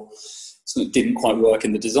 or something didn't quite work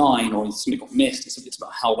in the design, or something got missed. It's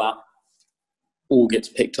about how that all gets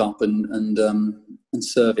picked up and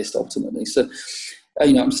serviced ultimately. So,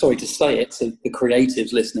 I'm sorry to say it to the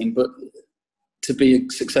creatives listening, but to be a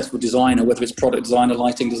successful designer, whether it's product designer,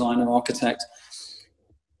 lighting designer, architect,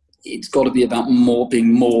 it's got to be about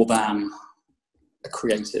being more than a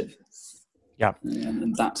creative. Yeah,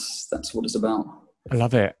 and that's what it's about. I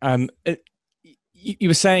love it. You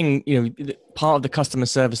were saying, part of the customer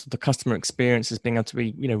service, the customer experience is being able to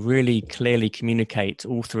be, really clearly communicate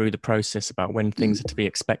all through the process about when things are to be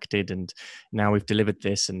expected, and now we've delivered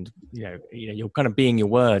this, and you're kind of being your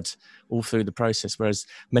word all through the process. Whereas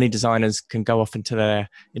many designers can go off into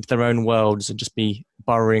their own worlds and just be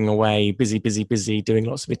burrowing away, busy, doing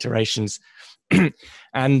lots of iterations.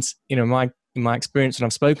 And in my experience, when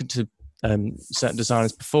I've spoken to certain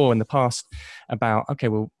designers before in the past about,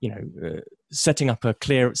 setting up a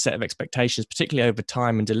clear set of expectations, particularly over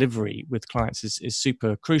time and delivery with clients, is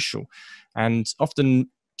super crucial. And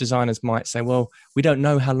often designers might say, well, we don't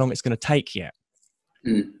know how long it's going to take yet.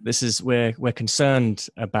 This is where we're concerned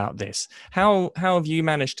about this. How have you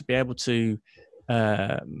managed to be able to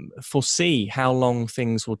foresee how long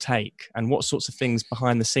things will take, and what sorts of things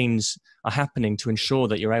behind the scenes are happening to ensure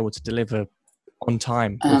that you're able to deliver on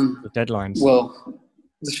time with the deadlines? Well,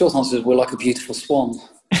 the short answer is we're like a beautiful swan.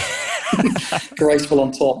 Graceful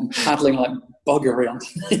on top and paddling like buggery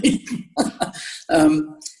underneath.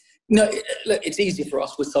 Look, it's easy for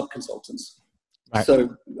us with sub-consultants. Right.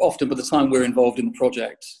 So often by the time we're involved in the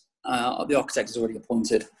project, the architect is already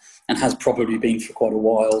appointed and has probably been for quite a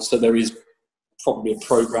while. So there is probably a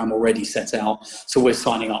program already set out. So we're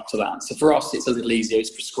signing up to that. So for us, it's a little easier. It's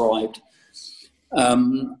prescribed.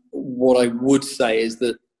 What I would say is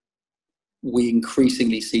that we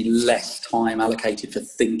increasingly see less time allocated for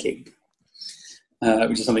thinking,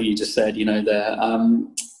 which is something you just said, there.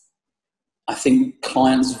 I think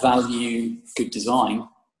clients value good design.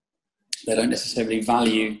 They don't necessarily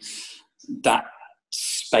value that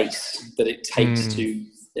space that it takes to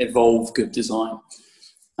evolve good design.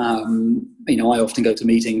 I often go to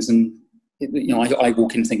meetings and, I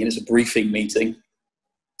walk in thinking it's a briefing meeting.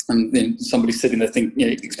 And then somebody's sitting there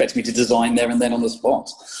expecting me to design there and then on the spot.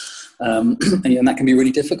 And that can be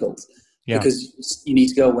really difficult because you need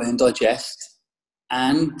to go away and digest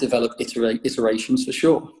and develop iterations for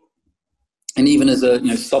sure. And even as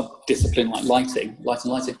a sub-discipline like lighting,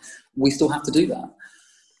 we still have to do that.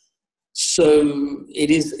 So it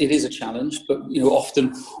is a challenge, but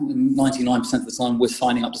often 99% of the time we're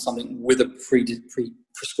signing up to something with a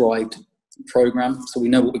prescribed program, so we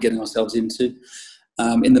know what we're getting ourselves into.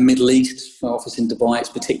 In the Middle East, for our office in Dubai, it's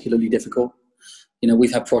particularly difficult.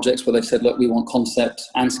 We've had projects where they've said, look, we want concept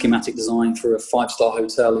and schematic design for a 5-star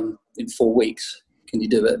hotel in 4 weeks. Can you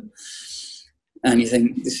do it? And you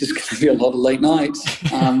think, this is going to be a lot of late nights.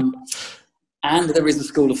 And there is a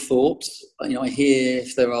school of thought. I hear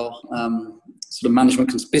if there are sort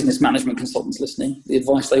of business management consultants listening, the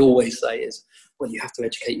advice they always say is, well, you have to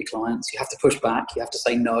educate your clients. You have to push back. You have to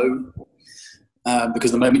say no.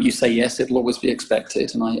 Because the moment you say yes, it'll always be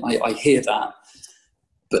expected. And I hear that.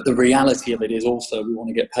 But the reality of it is also we want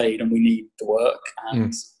to get paid and we need the work.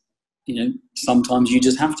 And, sometimes you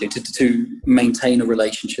just have to maintain a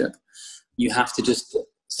relationship. You have to just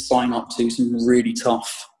sign up to some really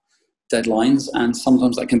tough deadlines. And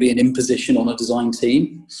sometimes that can be an imposition on a design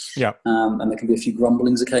team. Yeah. And there can be a few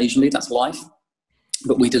grumblings occasionally. That's life.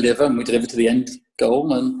 But we deliver, and we deliver to the end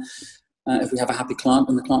goal. And if we have a happy client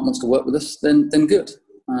and the client wants to work with us, then good.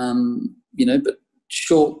 But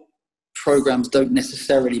short programs don't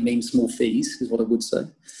necessarily mean small fees, is what I would say.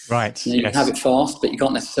 Right. You can have it fast, but you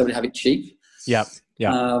can't necessarily have it cheap. Yeah.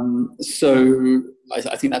 Yeah. So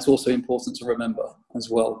I think that's also important to remember as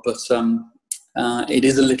well. But it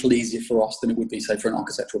is a little easier for us than it would be, say, for an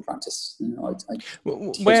architectural practice. I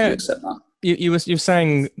totally accept that. You're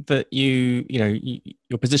saying that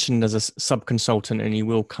you're positioned as a sub-consultant and you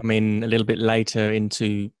will come in a little bit later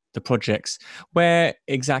into the projects. Where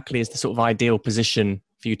exactly is the sort of ideal position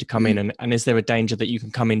for you to come in? And is there a danger that you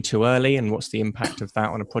can come in too early? And what's the impact of that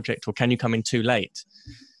on a project? Or can you come in too late?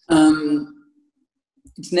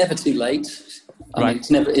 It's never too late. I mean,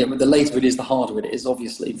 it's never. The later it is, the harder it is,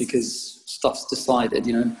 obviously, because stuff's decided.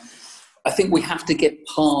 I think we have to get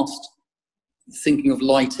past thinking of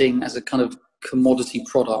lighting as a kind of commodity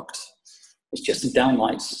product. It's just some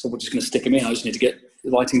downlights, so we're just going to stick them in. I just need to get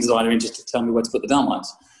the lighting designer in just to tell me where to put the downlights.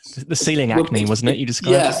 The ceiling acne, wasn't it? You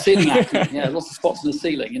described. Yeah, ceiling acne. Yeah, lots of spots in the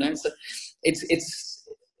ceiling. So it's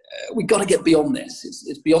we've got to get beyond this.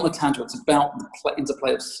 It's beyond the tangible. It's about the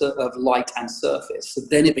interplay of light and surface. So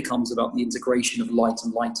then it becomes about the integration of light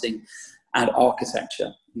and lighting and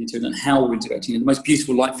architecture, and how we're integrating. The most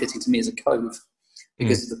beautiful light fitting to me is a cove,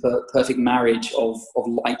 because it's the perfect marriage of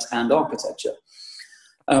light and architecture.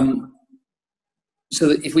 So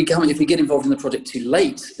that if we get involved in the project too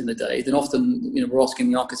late in the day, then often we're asking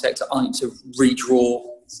the architect to redraw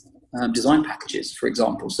design packages, for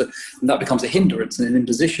example. So that becomes a hindrance and an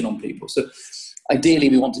imposition on people. So ideally,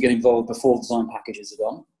 we want to get involved before the design packages are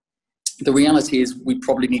done. The reality is we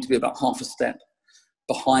probably need to be about half a step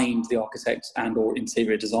behind the architect and or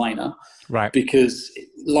interior designer, right? Because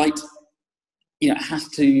light, has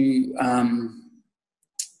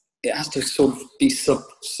to sort of be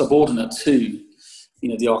subordinate to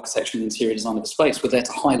the architecture and interior design of a space. We're there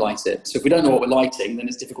to highlight it. So if we don't know what we're lighting, then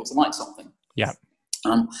it's difficult to light something. Yeah.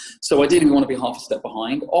 So ideally, we want to be half a step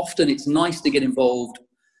behind. Often, it's nice to get involved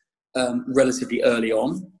relatively early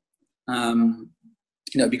on.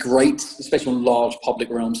 It'd be great, especially on large public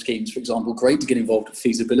realm schemes, for example, great to get involved at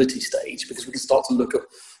feasibility stage, because we can start to look at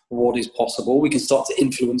what is possible. We can start to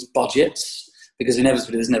influence budgets, because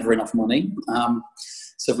inevitably there's never enough money.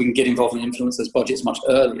 So if we can get involved and influence those budgets much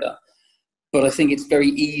earlier. But I think it's very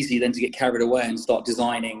easy then to get carried away and start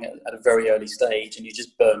designing at a very early stage, and you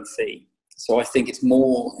just burn fee. So I think it's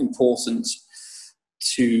more important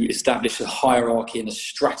to establish a hierarchy and a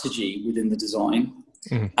strategy within the design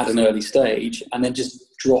at an early stage, and then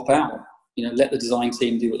just drop out. Let the design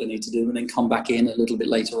team do what they need to do, and then come back in a little bit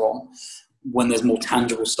later on when there's more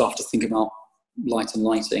tangible stuff to think about light and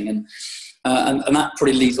lighting. And that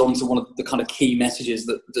probably leads on to one of the kind of key messages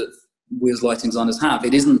that we as lighting designers have.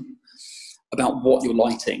 It isn't about what you're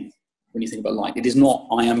lighting when you think about light. It is not,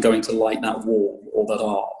 I am going to light that wall or that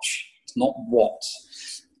arch. It's not what,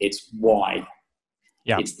 it's why.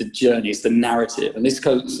 Yeah. It's the journey, it's the narrative. And this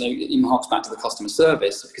goes, even harks back to the customer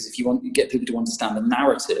service, because if you get people to understand the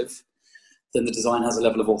narrative, then the design has a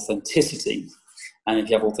level of authenticity. And if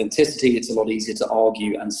you have authenticity, it's a lot easier to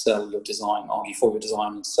argue and sell your design, argue for your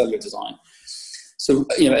design and sell your design. So,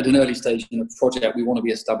 at an early stage in a project, we want to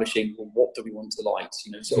be establishing, well, what do we want to light?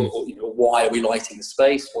 Why are we lighting the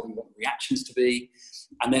space? What do we want the reactions to be?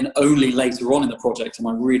 And then only later on in the project am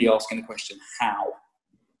I really asking the question, how?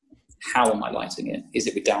 How am I lighting it? Is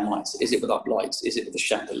it with downlights? Is it with uplights? Is it with a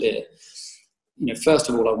chandelier? First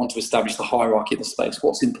of all, I want to establish the hierarchy of the space.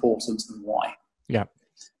 What's important and why? Yeah.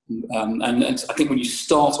 And I think when you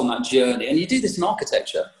start on that journey, and you do this in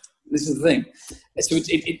architecture, this is the thing. So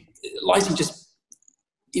lighting just,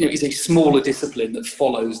 is a smaller discipline that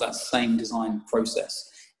follows that same design process.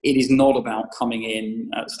 It is not about coming in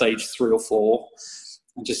at stage 3 or 4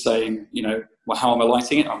 and just saying, well, how am I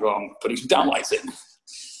lighting it? I'm putting some down lights in,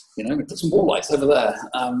 put some wall lights over there.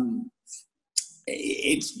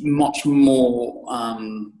 It's much more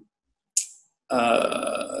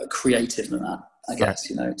creative than that, I guess.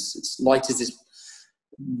 It's light is this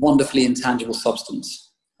wonderfully intangible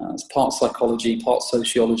substance. It's part psychology, part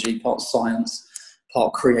sociology, part science,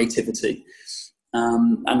 part creativity.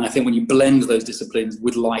 And I think when you blend those disciplines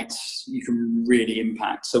with lights, you can really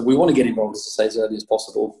impact. So we want to get involved, as I say, as early as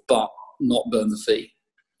possible, but not burn the fee.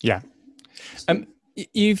 Yeah.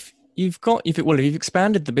 You've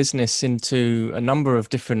expanded the business into a number of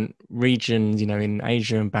different regions, in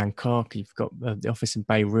Asia and Bangkok. You've got the office in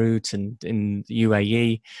Beirut and in the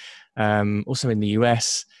UAE, also in the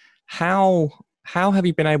US. How have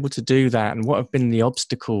you been able to do that, and what have been the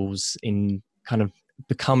obstacles in kind of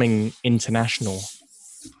becoming international?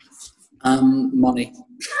 Money.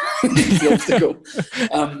 It's the obstacle.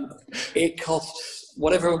 It costs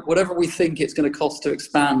whatever we think it's going to cost to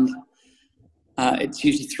expand. It's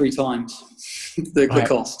usually 3 times the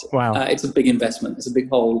cost. Wow. It's a big investment. It's a big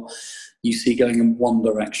hole you see going in one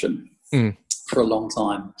direction for a long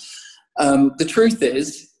time. The truth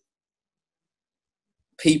is,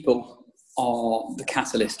 people are the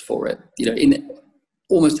catalyst for it. In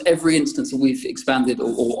almost every instance that we've expanded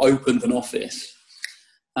or opened an office,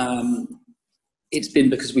 it's been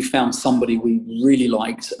because we found somebody we really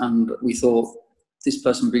liked and we thought this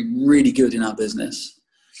person would be really good in our business.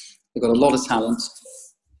 They've got a lot of talent.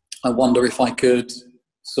 I wonder if I could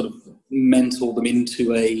sort of mentor them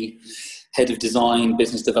into a head of design,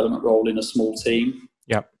 business development role in a small team.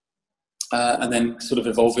 Yeah. And then sort of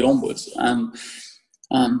evolve it onwards.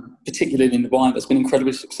 Particularly in Dubai, that's been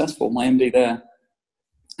incredibly successful. My MD there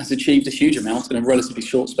has achieved a huge amount in a relatively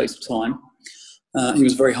short space of time. He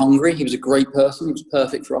was very hungry. He was a great person. He was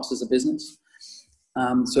perfect for us as a business.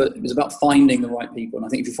 So it was about finding the right people. And I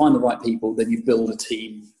think if you find the right people, then you build a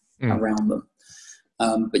team around them.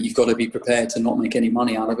 But you've got to be prepared to not make any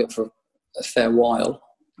money out of it for a fair while,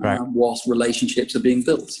 whilst relationships are being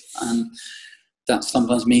built. And that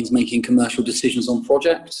sometimes means making commercial decisions on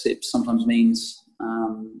projects. It sometimes means,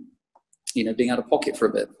 being out of pocket for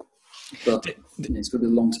a bit. But it's got to be a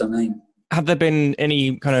long-term aim. Have there been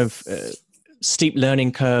any kind of steep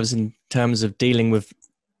learning curves in terms of dealing with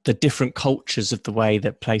the different cultures of the way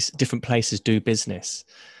that different places do business?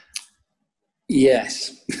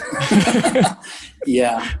 Yes.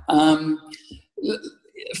 Yeah.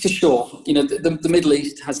 For sure. The Middle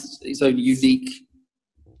East has its own unique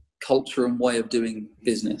culture and way of doing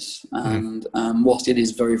business. And whilst it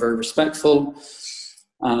is very, very respectful,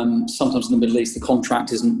 sometimes in the Middle East, the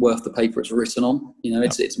contract isn't worth the paper it's written on.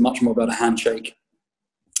 It's much more about a handshake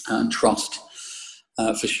and trust,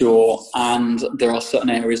 for sure. And there are certain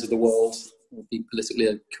areas of the world, I'll be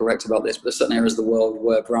politically correct about this, but there's certain areas of the world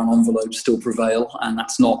where brown envelopes still prevail, and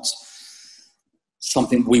that's not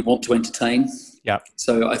something we want to entertain. Yeah.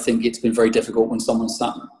 So I think it's been very difficult when someone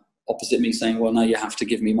sat opposite me saying, well, no, you have to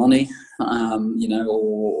give me money,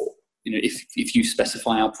 if you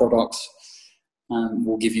specify our products,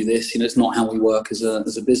 we'll give you this. It's not how we work as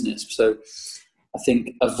a business. So I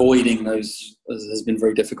think avoiding those has been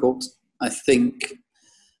very difficult. I think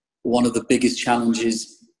one of the biggest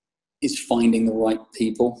challenges is finding the right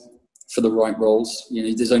people for the right roles.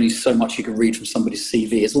 There's only so much you can read from somebody's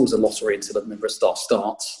CV. It's always a lottery until a member of staff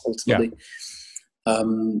starts, ultimately. Yeah.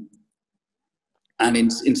 And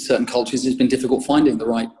in certain cultures, it's been difficult finding the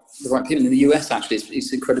right people. In the US, actually,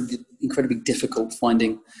 it's incredibly difficult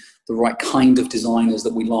finding the right kind of designers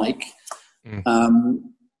that we like,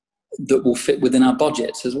 that will fit within our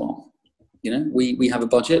budgets as well. We have a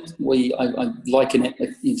budget. I liken it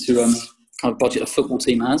into kind of budget a football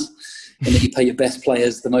team has, in that you pay your best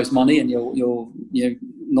players the most money and your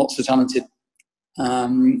not so talented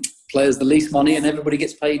players the least money, and everybody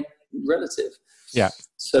gets paid relative. Yeah.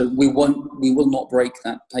 So we will not break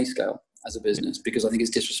that pay scale as a business, because I think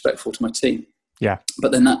it's disrespectful to my team. Yeah.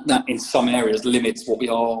 But then that in some areas limits what we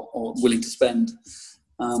are willing to spend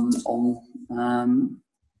on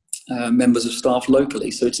members of staff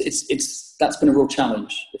locally. So it's that's been a real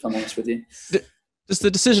challenge, if I'm honest with you. Does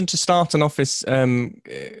the decision to start an office,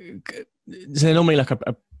 is there normally like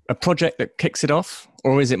a project that kicks it off,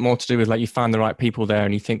 or is it more to do with like you find the right people there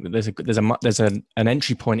and you think that there's an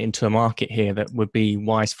entry point into a market here that would be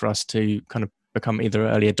wise for us to kind of become either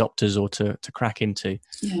early adopters or to crack into?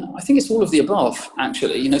 Yeah, I think it's all of the above,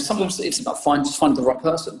 actually. Sometimes it's about finding the right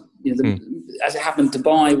person. As it happened in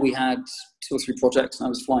Dubai, we had 2 or 3 projects, and I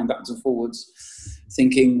was flying backwards and forwards,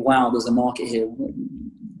 thinking, "Wow, there's a market here.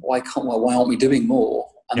 Why aren't we doing more?"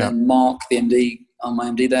 And then Mark, the MD, my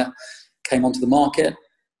MD there, came onto the market.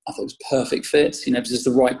 I thought it was perfect fit. It was just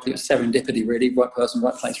the right serendipity, really, right person,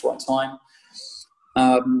 right place, right time.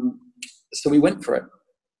 So we went for it.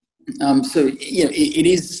 It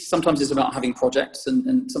is, sometimes it's about having projects,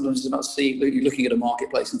 and sometimes it's about looking at a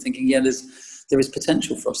marketplace and thinking, there is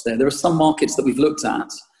potential for us there. There are some markets that we've looked at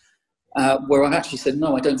where I've actually said,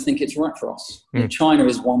 no, I don't think it's right for us. China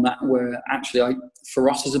is one where actually, for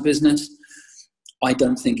us as a business, I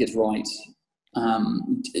don't think it's right.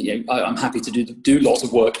 I'm happy to do lots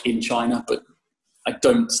of work in China, but I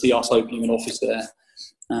don't see us opening an office there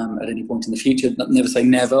at any point in the future. Never say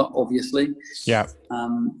never, obviously. Yeah.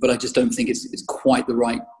 But I just don't think it's quite the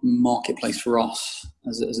right marketplace for us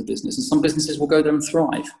as a business. And some businesses will go there and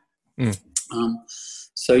thrive. It's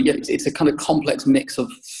a kind of complex mix of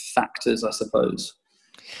factors, I suppose.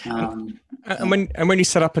 And when you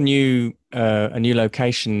set up a new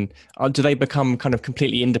location, do they become kind of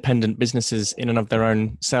completely independent businesses in and of their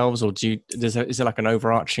own selves, or is there like an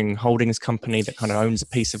overarching holdings company that kind of owns a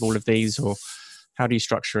piece of all of these, or how do you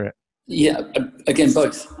structure it? Yeah, again,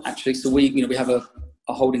 both actually. So we have a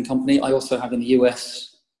holding company. I also have in the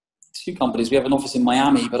US 2 companies. We have an office in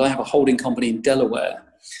Miami, but I have a holding company in Delaware.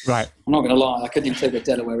 Right. I'm not going to lie, I couldn't even say where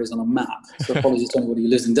Delaware is on a map. So apologies to anybody who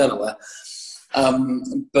lives in Delaware.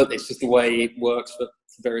 But it's just the way it works for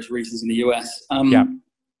various reasons in the US.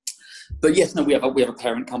 But yes, no, we have a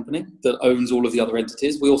parent company that owns all of the other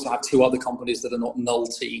entities. We also have 2 other companies that are not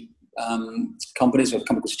Nulty companies. We have a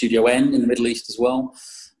company called Studio N in the Middle East as well.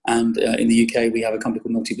 And in the UK, we have a company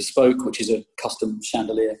called Nulty Bespoke, which is a custom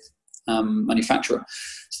chandelier manufacturer.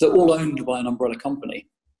 So they're all owned by an umbrella company.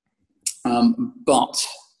 But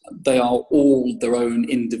they are all their own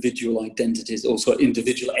individual identities, also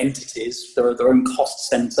individual entities. They're their own cost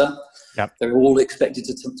center. Yep. They're all expected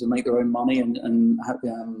to make their own money and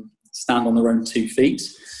stand on their own 2 feet.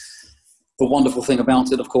 The wonderful thing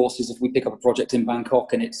about it, of course, is if we pick up a project in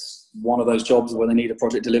Bangkok and it's one of those jobs where they need a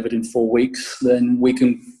project delivered in 4 weeks, then we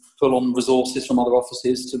can pull on resources from other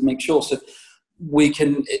offices to make sure. So we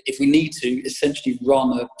can, if we need to, essentially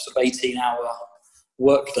run a sort of 18-hour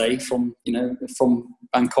workday from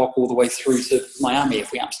Bangkok all the way through to Miami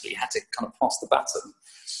if we absolutely had to kind of pass the baton.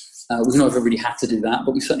 We've never really had to do that,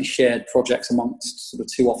 but we certainly shared projects amongst sort of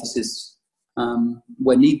 2 offices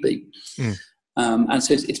where need be. And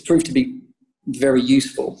so it's proved to be very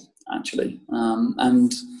useful, actually.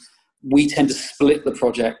 And we tend to split the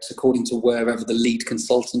project according to wherever the lead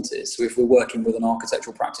consultant is. So if we're working with an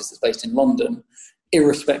architectural practice that's based in London,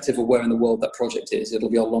 irrespective of where in the world that project is, it'll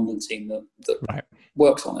be our London team that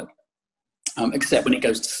works on it. Except when it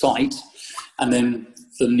goes to site, and then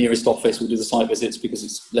the nearest office will do the site visits because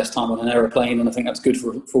it's less time on an aeroplane, and I think that's good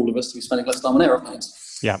for all of us to be spending less time on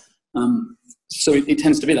aeroplanes. Yeah. So it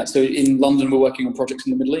tends to be that. So in London, we're working on projects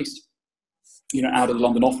in the Middle East, out of the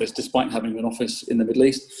London office, despite having an office in the Middle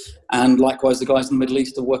East. And likewise, the guys in the Middle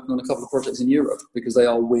East are working on a couple of projects in Europe because they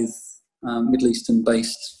are with Middle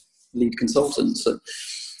Eastern-based lead consultants. So,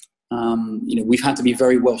 we've had to be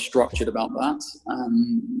very well structured about that.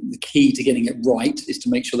 The key to getting it right is to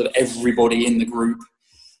make sure that everybody in the group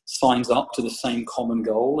signs up to the same common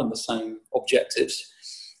goal and the same objectives.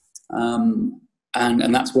 And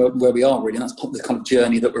that's where we are, really. And that's the kind of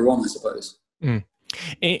journey that we're on, I suppose.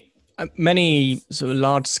 Many sort of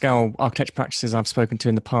large-scale architecture practices I've spoken to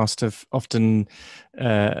in the past have often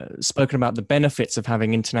spoken about the benefits of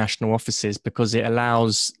having international offices because it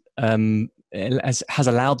allows, has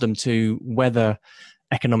allowed them to weather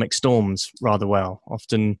economic storms rather well.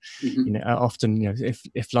 Often,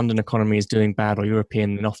 if London economy is doing bad or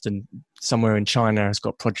European, then often somewhere in China has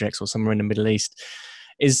got projects or somewhere in the Middle East.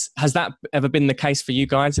 Has that ever been the case for you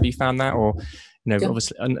guys? Have you found that, or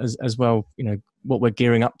obviously as well, what we're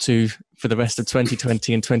gearing up to for the rest of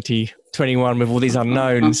 2020 and 2021 with all these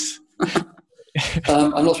unknowns?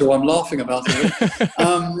 I'm not sure why I'm laughing about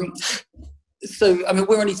it. So, I mean,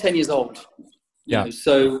 we're only 10 years old.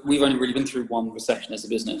 So we've only really been through one recession as a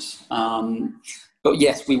business. But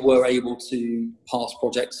yes, we were able to pass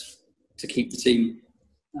projects to keep the team,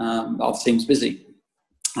 our teams busy.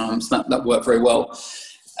 So that worked very well.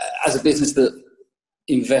 As a business that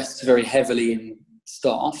invests very heavily in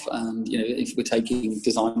staff, and if we're taking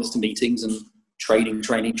designers to meetings and training,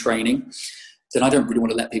 then I don't really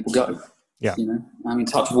want to let people go. Yeah. I mean,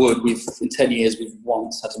 touch wood, in 10 years, we've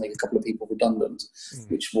once had to make a couple of people redundant,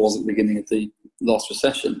 which was at the beginning of the last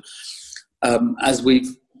recession. As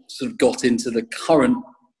we've sort of got into the current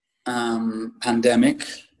pandemic,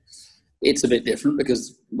 it's a bit different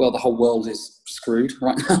because, the whole world is screwed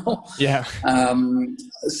right now. Yeah.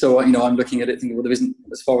 So, I'm looking at it thinking, there isn't,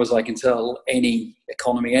 as far as I can tell, any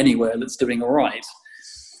economy anywhere that's doing all right.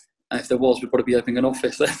 And if there was, we'd probably be opening an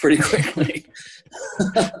office there pretty quickly.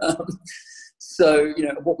 So,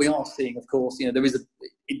 what we are seeing, of course,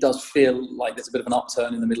 it does feel like there's a bit of an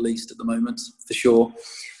upturn in the Middle East at the moment, for sure.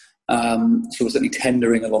 So we're certainly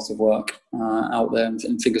tendering a lot of work out there,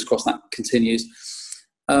 and fingers crossed that continues.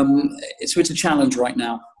 So it's a challenge right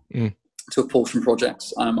now to apportion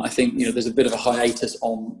projects. I think, there's a bit of a hiatus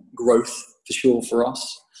on growth, for sure, for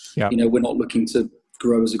us. Yeah. We're not looking to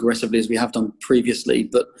grow as aggressively as we have done previously,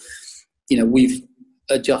 but, we've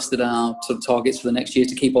adjusted our sort of targets for the next year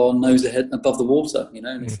to keep our nose ahead above the water,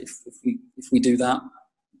 and if we do that,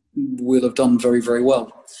 we'll have done very, very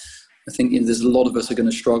well. I think there's a lot of us are going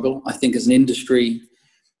to struggle. I think as an industry,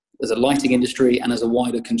 as a lighting industry and as a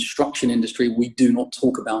wider construction industry, we do not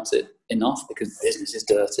talk about it enough because business is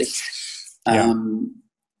dirty. Yeah.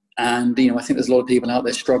 And, I think there's a lot of people out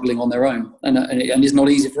there struggling on their own, and it's not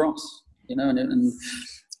easy for us, and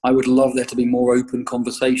I would love there to be more open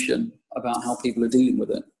conversation about how people are dealing with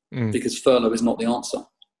it, because furlough is not the answer.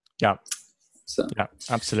 Yeah. So. Yeah,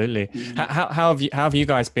 absolutely. How have you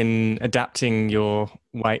guys been adapting your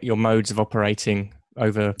modes of operating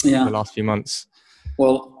over the last few months?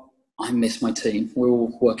 Well, I miss my team. We're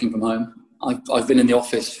all working from home. I've been in the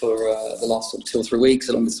office for the last sort of 2 or 3 weeks,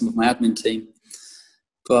 along with some of my admin team.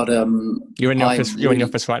 But you're in the office. You're in the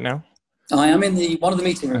office right now. I am in one of the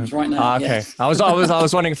meeting rooms right now. Okay. Yes. I was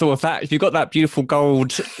wondering if that. If you've got that beautiful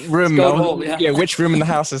gold room, which room in the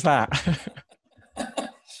house is that?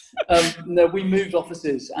 No, we moved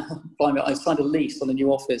offices. I signed a lease on a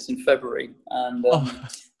new office in February, and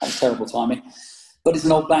that was terrible timing. But it's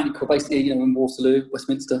an old bank. We're basically, in Waterloo,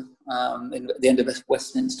 Westminster, at the end of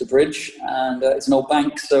Westminster Bridge, and it's an old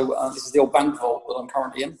bank. So this is the old bank vault that I'm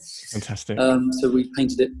currently in. Fantastic. So we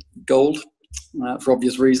painted it gold for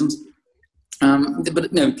obvious reasons.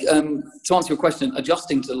 But no, to answer your question,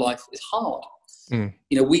 adjusting to life is hard.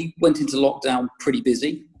 We went into lockdown pretty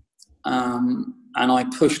busy. And I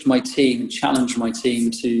pushed my team, challenged my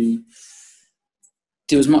team to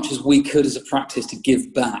do as much as we could as a practice to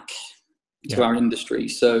give back to our industry.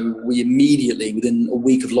 So we immediately, within a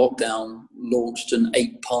week of lockdown, launched an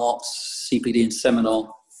 8-part CPD and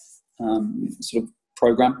seminar sort of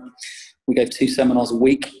program. We gave 2 seminars a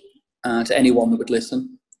week to anyone that would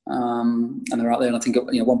listen. And they're out there. And I think at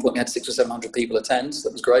one point we had 600 or 700 people attend. So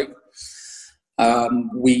that was great.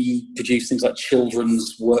 We produced things like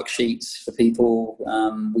children's worksheets for people.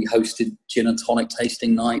 We hosted gin and tonic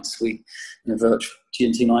tasting nights. We, virtual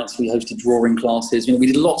G&T nights. We hosted drawing classes. We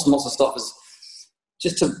did lots and lots of stuff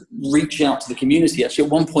just to reach out to the community. Actually, at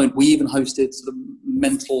one point, we even hosted sort of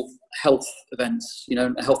mental health events,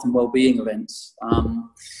 health and well-being events.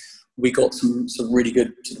 We got some really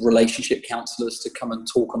good relationship counsellors to come and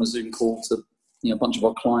talk on a Zoom call to a bunch of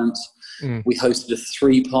our clients. We hosted a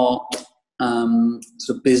 3-part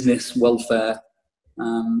sort of business welfare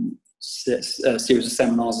series of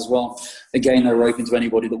seminars as well. Again, they were open to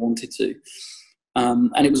anybody that wanted to.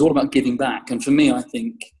 And it was all about giving back. And for me, I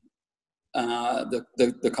think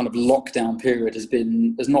the kind of lockdown period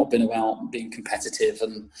has not been about being competitive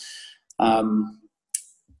and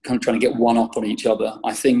kind of trying to get one up on each other.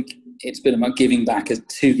 I think it's been about giving back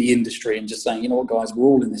to the industry and just saying, what, guys, we're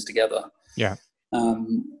all in this together. Yeah.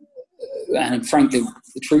 And frankly,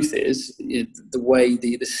 the truth is, the way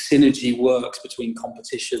the synergy works between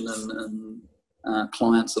competition and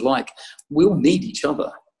clients alike, we all need each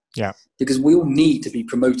other. Yeah. Because we all need to be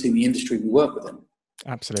promoting the industry we work within.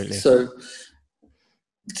 Absolutely. So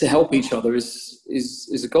to help each other is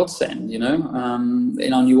a godsend, In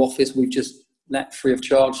our new office, we've just let free of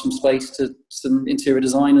charge some space to some interior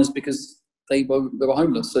designers because they were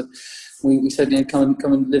homeless. So we said, come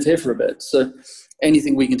and live here for a bit. So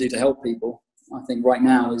anything we can do to help people, I think right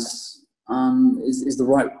now is the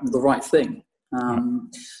right thing.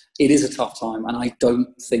 It is a tough time, and I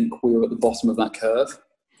don't think we're at the bottom of that curve.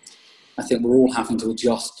 I think we're all having to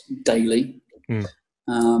adjust daily.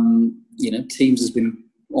 Teams has been,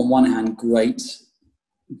 on one hand, great,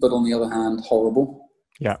 but on the other hand, horrible.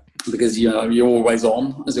 Yeah. Because you're always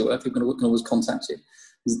on, as it were. People can always contact you,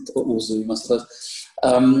 or Zoom, I suppose.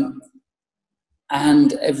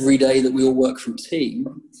 And every day that we all work from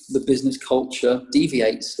team, the business culture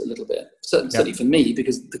deviates a little bit. Certainly for me,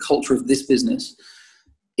 because the culture of this business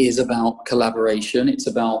is about collaboration. It's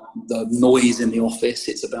about the noise in the office.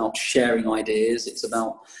 It's about sharing ideas. It's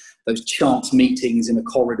about those chance meetings in a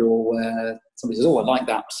corridor where somebody says, I like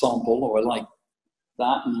that sample, or I like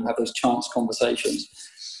that, and you have those chance conversations.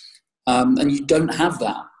 And you don't have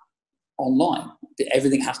that online.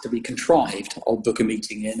 Everything has to be contrived. I'll book a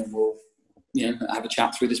meeting in and we'll have a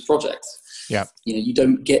chat through this project. Yeah. You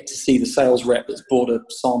don't get to see the sales rep that's brought a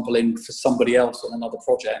sample in for somebody else on another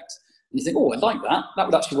project. And you think, oh, I like that. That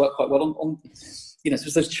would actually work quite well on so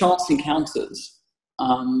it's those chance encounters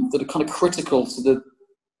that are kind of critical to the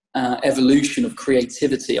evolution of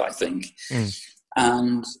creativity, I think.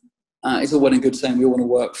 And it's all well and good saying we all want to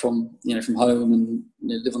work from home and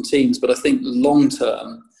live on Teams, but I think long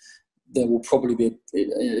term there will probably be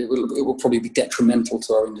it will probably be detrimental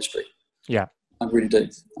to our industry. Yeah, I really do.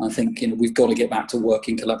 I think we've got to get back to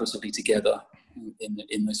working collaboratively together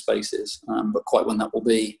in those spaces, but quite when that will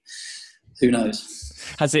be, who knows?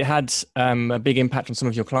 Has it had a big impact on some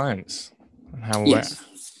of your clients? Yes.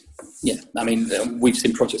 Yeah, I mean, we've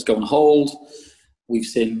seen projects go on hold. We've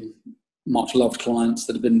seen much loved clients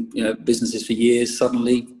that have been, businesses for years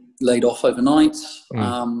suddenly laid off overnight.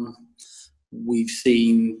 We've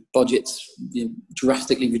seen budgets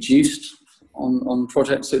drastically reduced on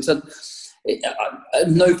projects. So at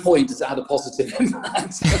no point has it had a positive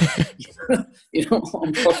impact,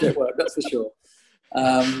 on project work. That's for sure.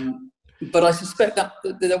 But I suspect that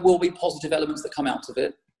there will be positive elements that come out of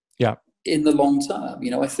it. Yeah. In the long term,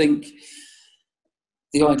 I think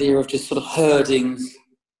the idea of just sort of herding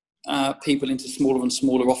people into smaller and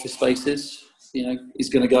smaller office spaces, is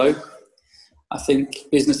going to go. I think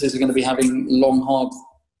businesses are going to be having long, hard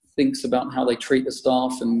thinks about how they treat the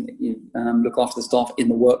staff and look after the staff in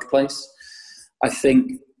the workplace. I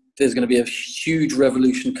think there's going to be a huge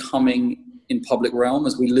revolution coming in public realm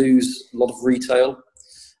as we lose a lot of retail,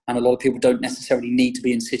 and a lot of people don't necessarily need to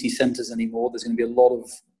be in city centres anymore. There's going to be a lot of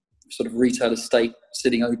sort of retail estate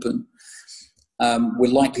sitting open.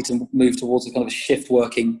 We're likely to move towards a kind of a shift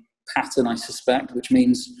working pattern, I suspect, which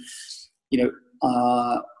means, the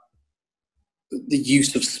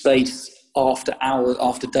use of space after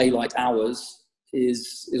daylight hours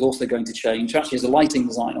is also going to change. Actually, as a lighting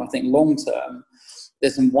designer, I think long term,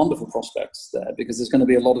 there's some wonderful prospects there because there's going to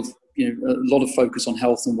be a lot of focus on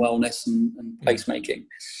health and wellness and placemaking.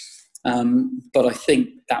 But I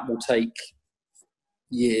think that will take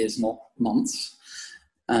years, not months.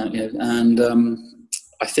 And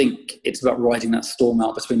I think it's about riding that storm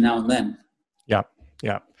out between now and then.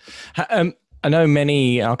 Yeah. I know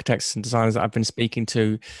many architects and designers that I've been speaking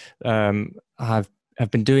to have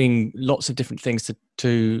been doing lots of different things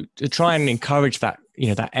to try and encourage that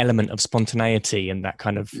that element of spontaneity and that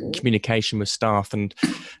kind of communication with staff, and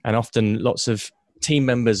often lots of team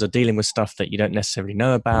members are dealing with stuff that you don't necessarily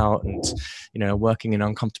know about, and working in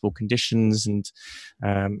uncomfortable conditions and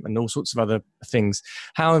all sorts of other things.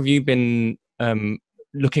 How have you been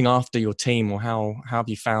looking after your team, or how have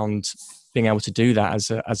you found being able to do that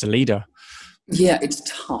as a leader? Yeah, it's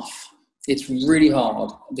tough. It's really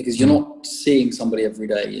hard because you're not seeing somebody every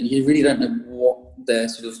day, and you really don't know what their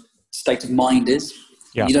sort of state of mind is.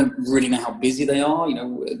 Yeah. You don't really know how busy they are.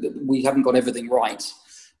 We haven't got everything right.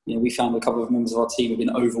 We found a couple of members of our team have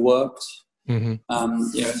been overworked.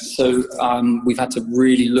 So we've had to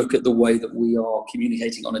really look at the way that we are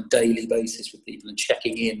communicating on a daily basis with people and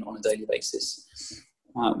checking in on a daily basis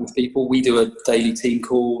with people. We do a daily team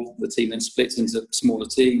call. The team then splits into smaller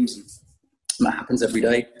teams, and that happens every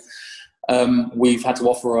day. We've had to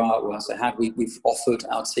offer we've offered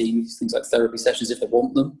our team things like therapy sessions if they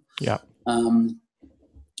want them. Yeah.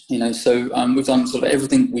 We've done sort of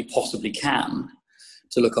everything we possibly can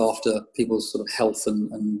to look after people's sort of health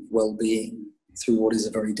and well-being through what is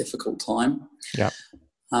a very difficult time. Yeah.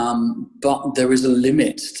 But there is a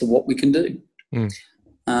limit to what we can do.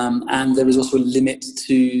 And there is also a limit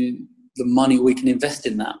to the money we can invest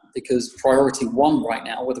in that, because priority one right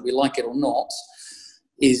now, whether we like it or not,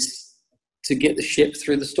 is to get the ship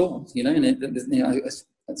through the storm. It's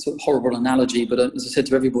a sort of horrible analogy, but as I said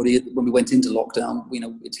to everybody when we went into lockdown,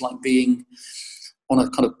 it's like being on a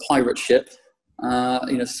kind of pirate ship,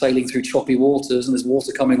 sailing through choppy waters, and there's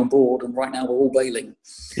water coming on board, and right now we're all bailing.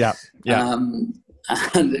 Yeah. And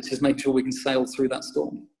it's just making sure we can sail through that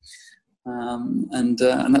storm. And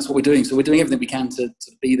that's what we're doing. So we're doing everything we can to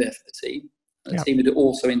be there for the team. The team are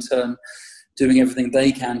also in turn doing everything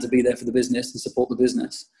they can to be there for the business and support the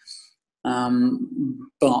business.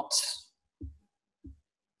 But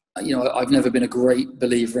I've never been a great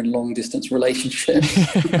believer in long distance relationships,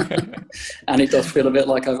 and it does feel a bit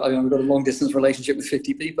like I've got a long distance relationship with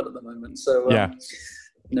 50 people at the moment. So I'd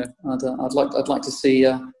like to see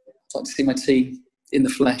my team in the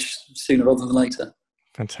flesh sooner rather than later.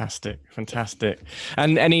 Fantastic.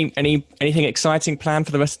 And anything exciting planned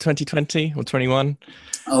for the rest of 2020 or 21?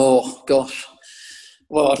 Oh gosh.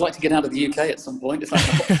 Well, I'd like to get out of the UK at some point. If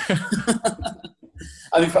that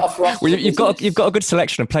I mean, for us, well, you've got a good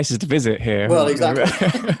selection of places to visit here. Well, exactly.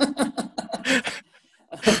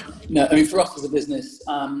 No, I mean, for us as a business,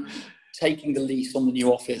 taking the lease on the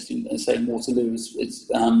new office in say Waterloo is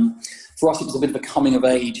for us, it was a bit of a coming of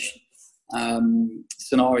age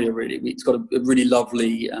scenario. Really, it's got a really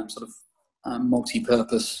lovely sort of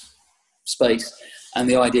multi-purpose space, and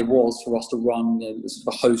the idea was for us to run sort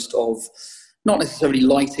of a host of not necessarily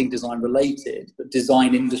lighting design related, but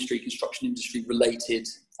design industry, construction industry related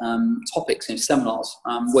topics and seminars,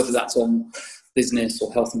 whether that's on business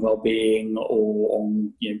or health and well-being or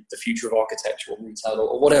on the future of architecture or retail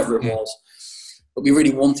or whatever it was. But we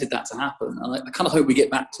really wanted that to happen, and I kind of hope we get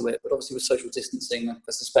back to it. But obviously with social distancing, I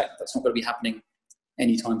suspect that's not going to be happening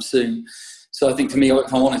anytime soon. So I think for me,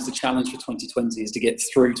 if I'm honest, the challenge for 2020 is to get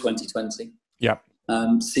through 2020. Yeah.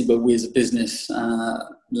 See where we as a business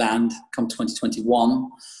land come 2021.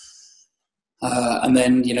 And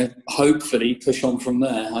then, hopefully push on from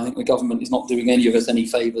there. I think the government is not doing any of us any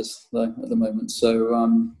favours though at the moment.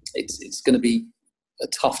 So it's going to be a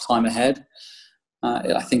tough time ahead.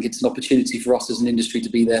 I think it's an opportunity for us as an industry to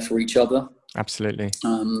be there for each other. Absolutely.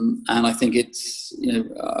 And I think it's,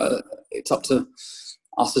 it's up to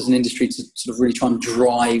us as an industry to sort of really try and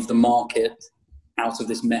drive the market out of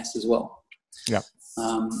this mess as well. Yeah.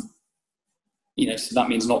 So that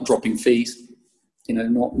means not dropping fees,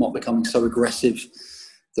 not becoming so aggressive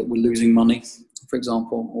that we're losing money, for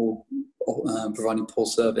example, or providing poor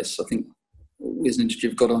service. I think we as an industry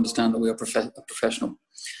have got to understand that we are professional,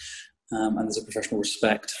 and there's a professional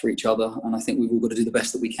respect for each other. And I think we've all got to do the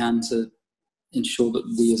best that we can to ensure that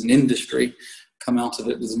we as an industry come out of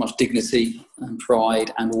it with as much dignity and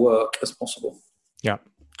pride and work as possible. Yeah,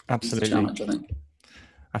 absolutely. It's a challenge, I think.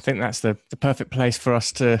 I think that's the perfect place for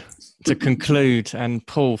us to conclude. And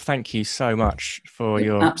Paul, thank you so much for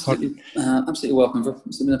your... Absolutely welcome.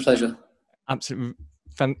 It's been a pleasure. Absolutely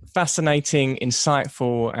fascinating,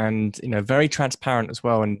 insightful, and very transparent as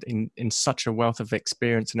well, and in such a wealth of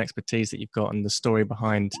experience and expertise that you've got, and the story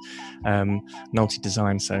behind Nulty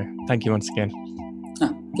Design. So thank you once again.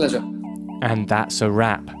 Pleasure. And that's a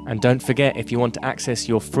wrap. And don't forget, if you want to access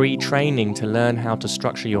your free training to learn how to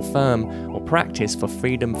structure your firm or practice for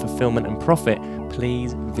freedom, fulfillment and profit,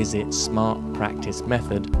 please visit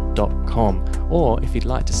smartpracticemethod.com. Or if you'd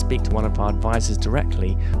like to speak to one of our advisors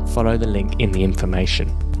directly, follow the link in the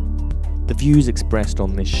information. The views expressed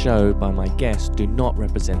on this show by my guests do not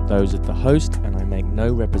represent those of the host, and I make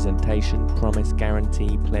no representation, promise,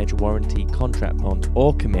 guarantee, pledge, warranty, contract bond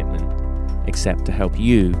or commitment except to help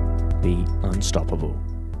you be unstoppable.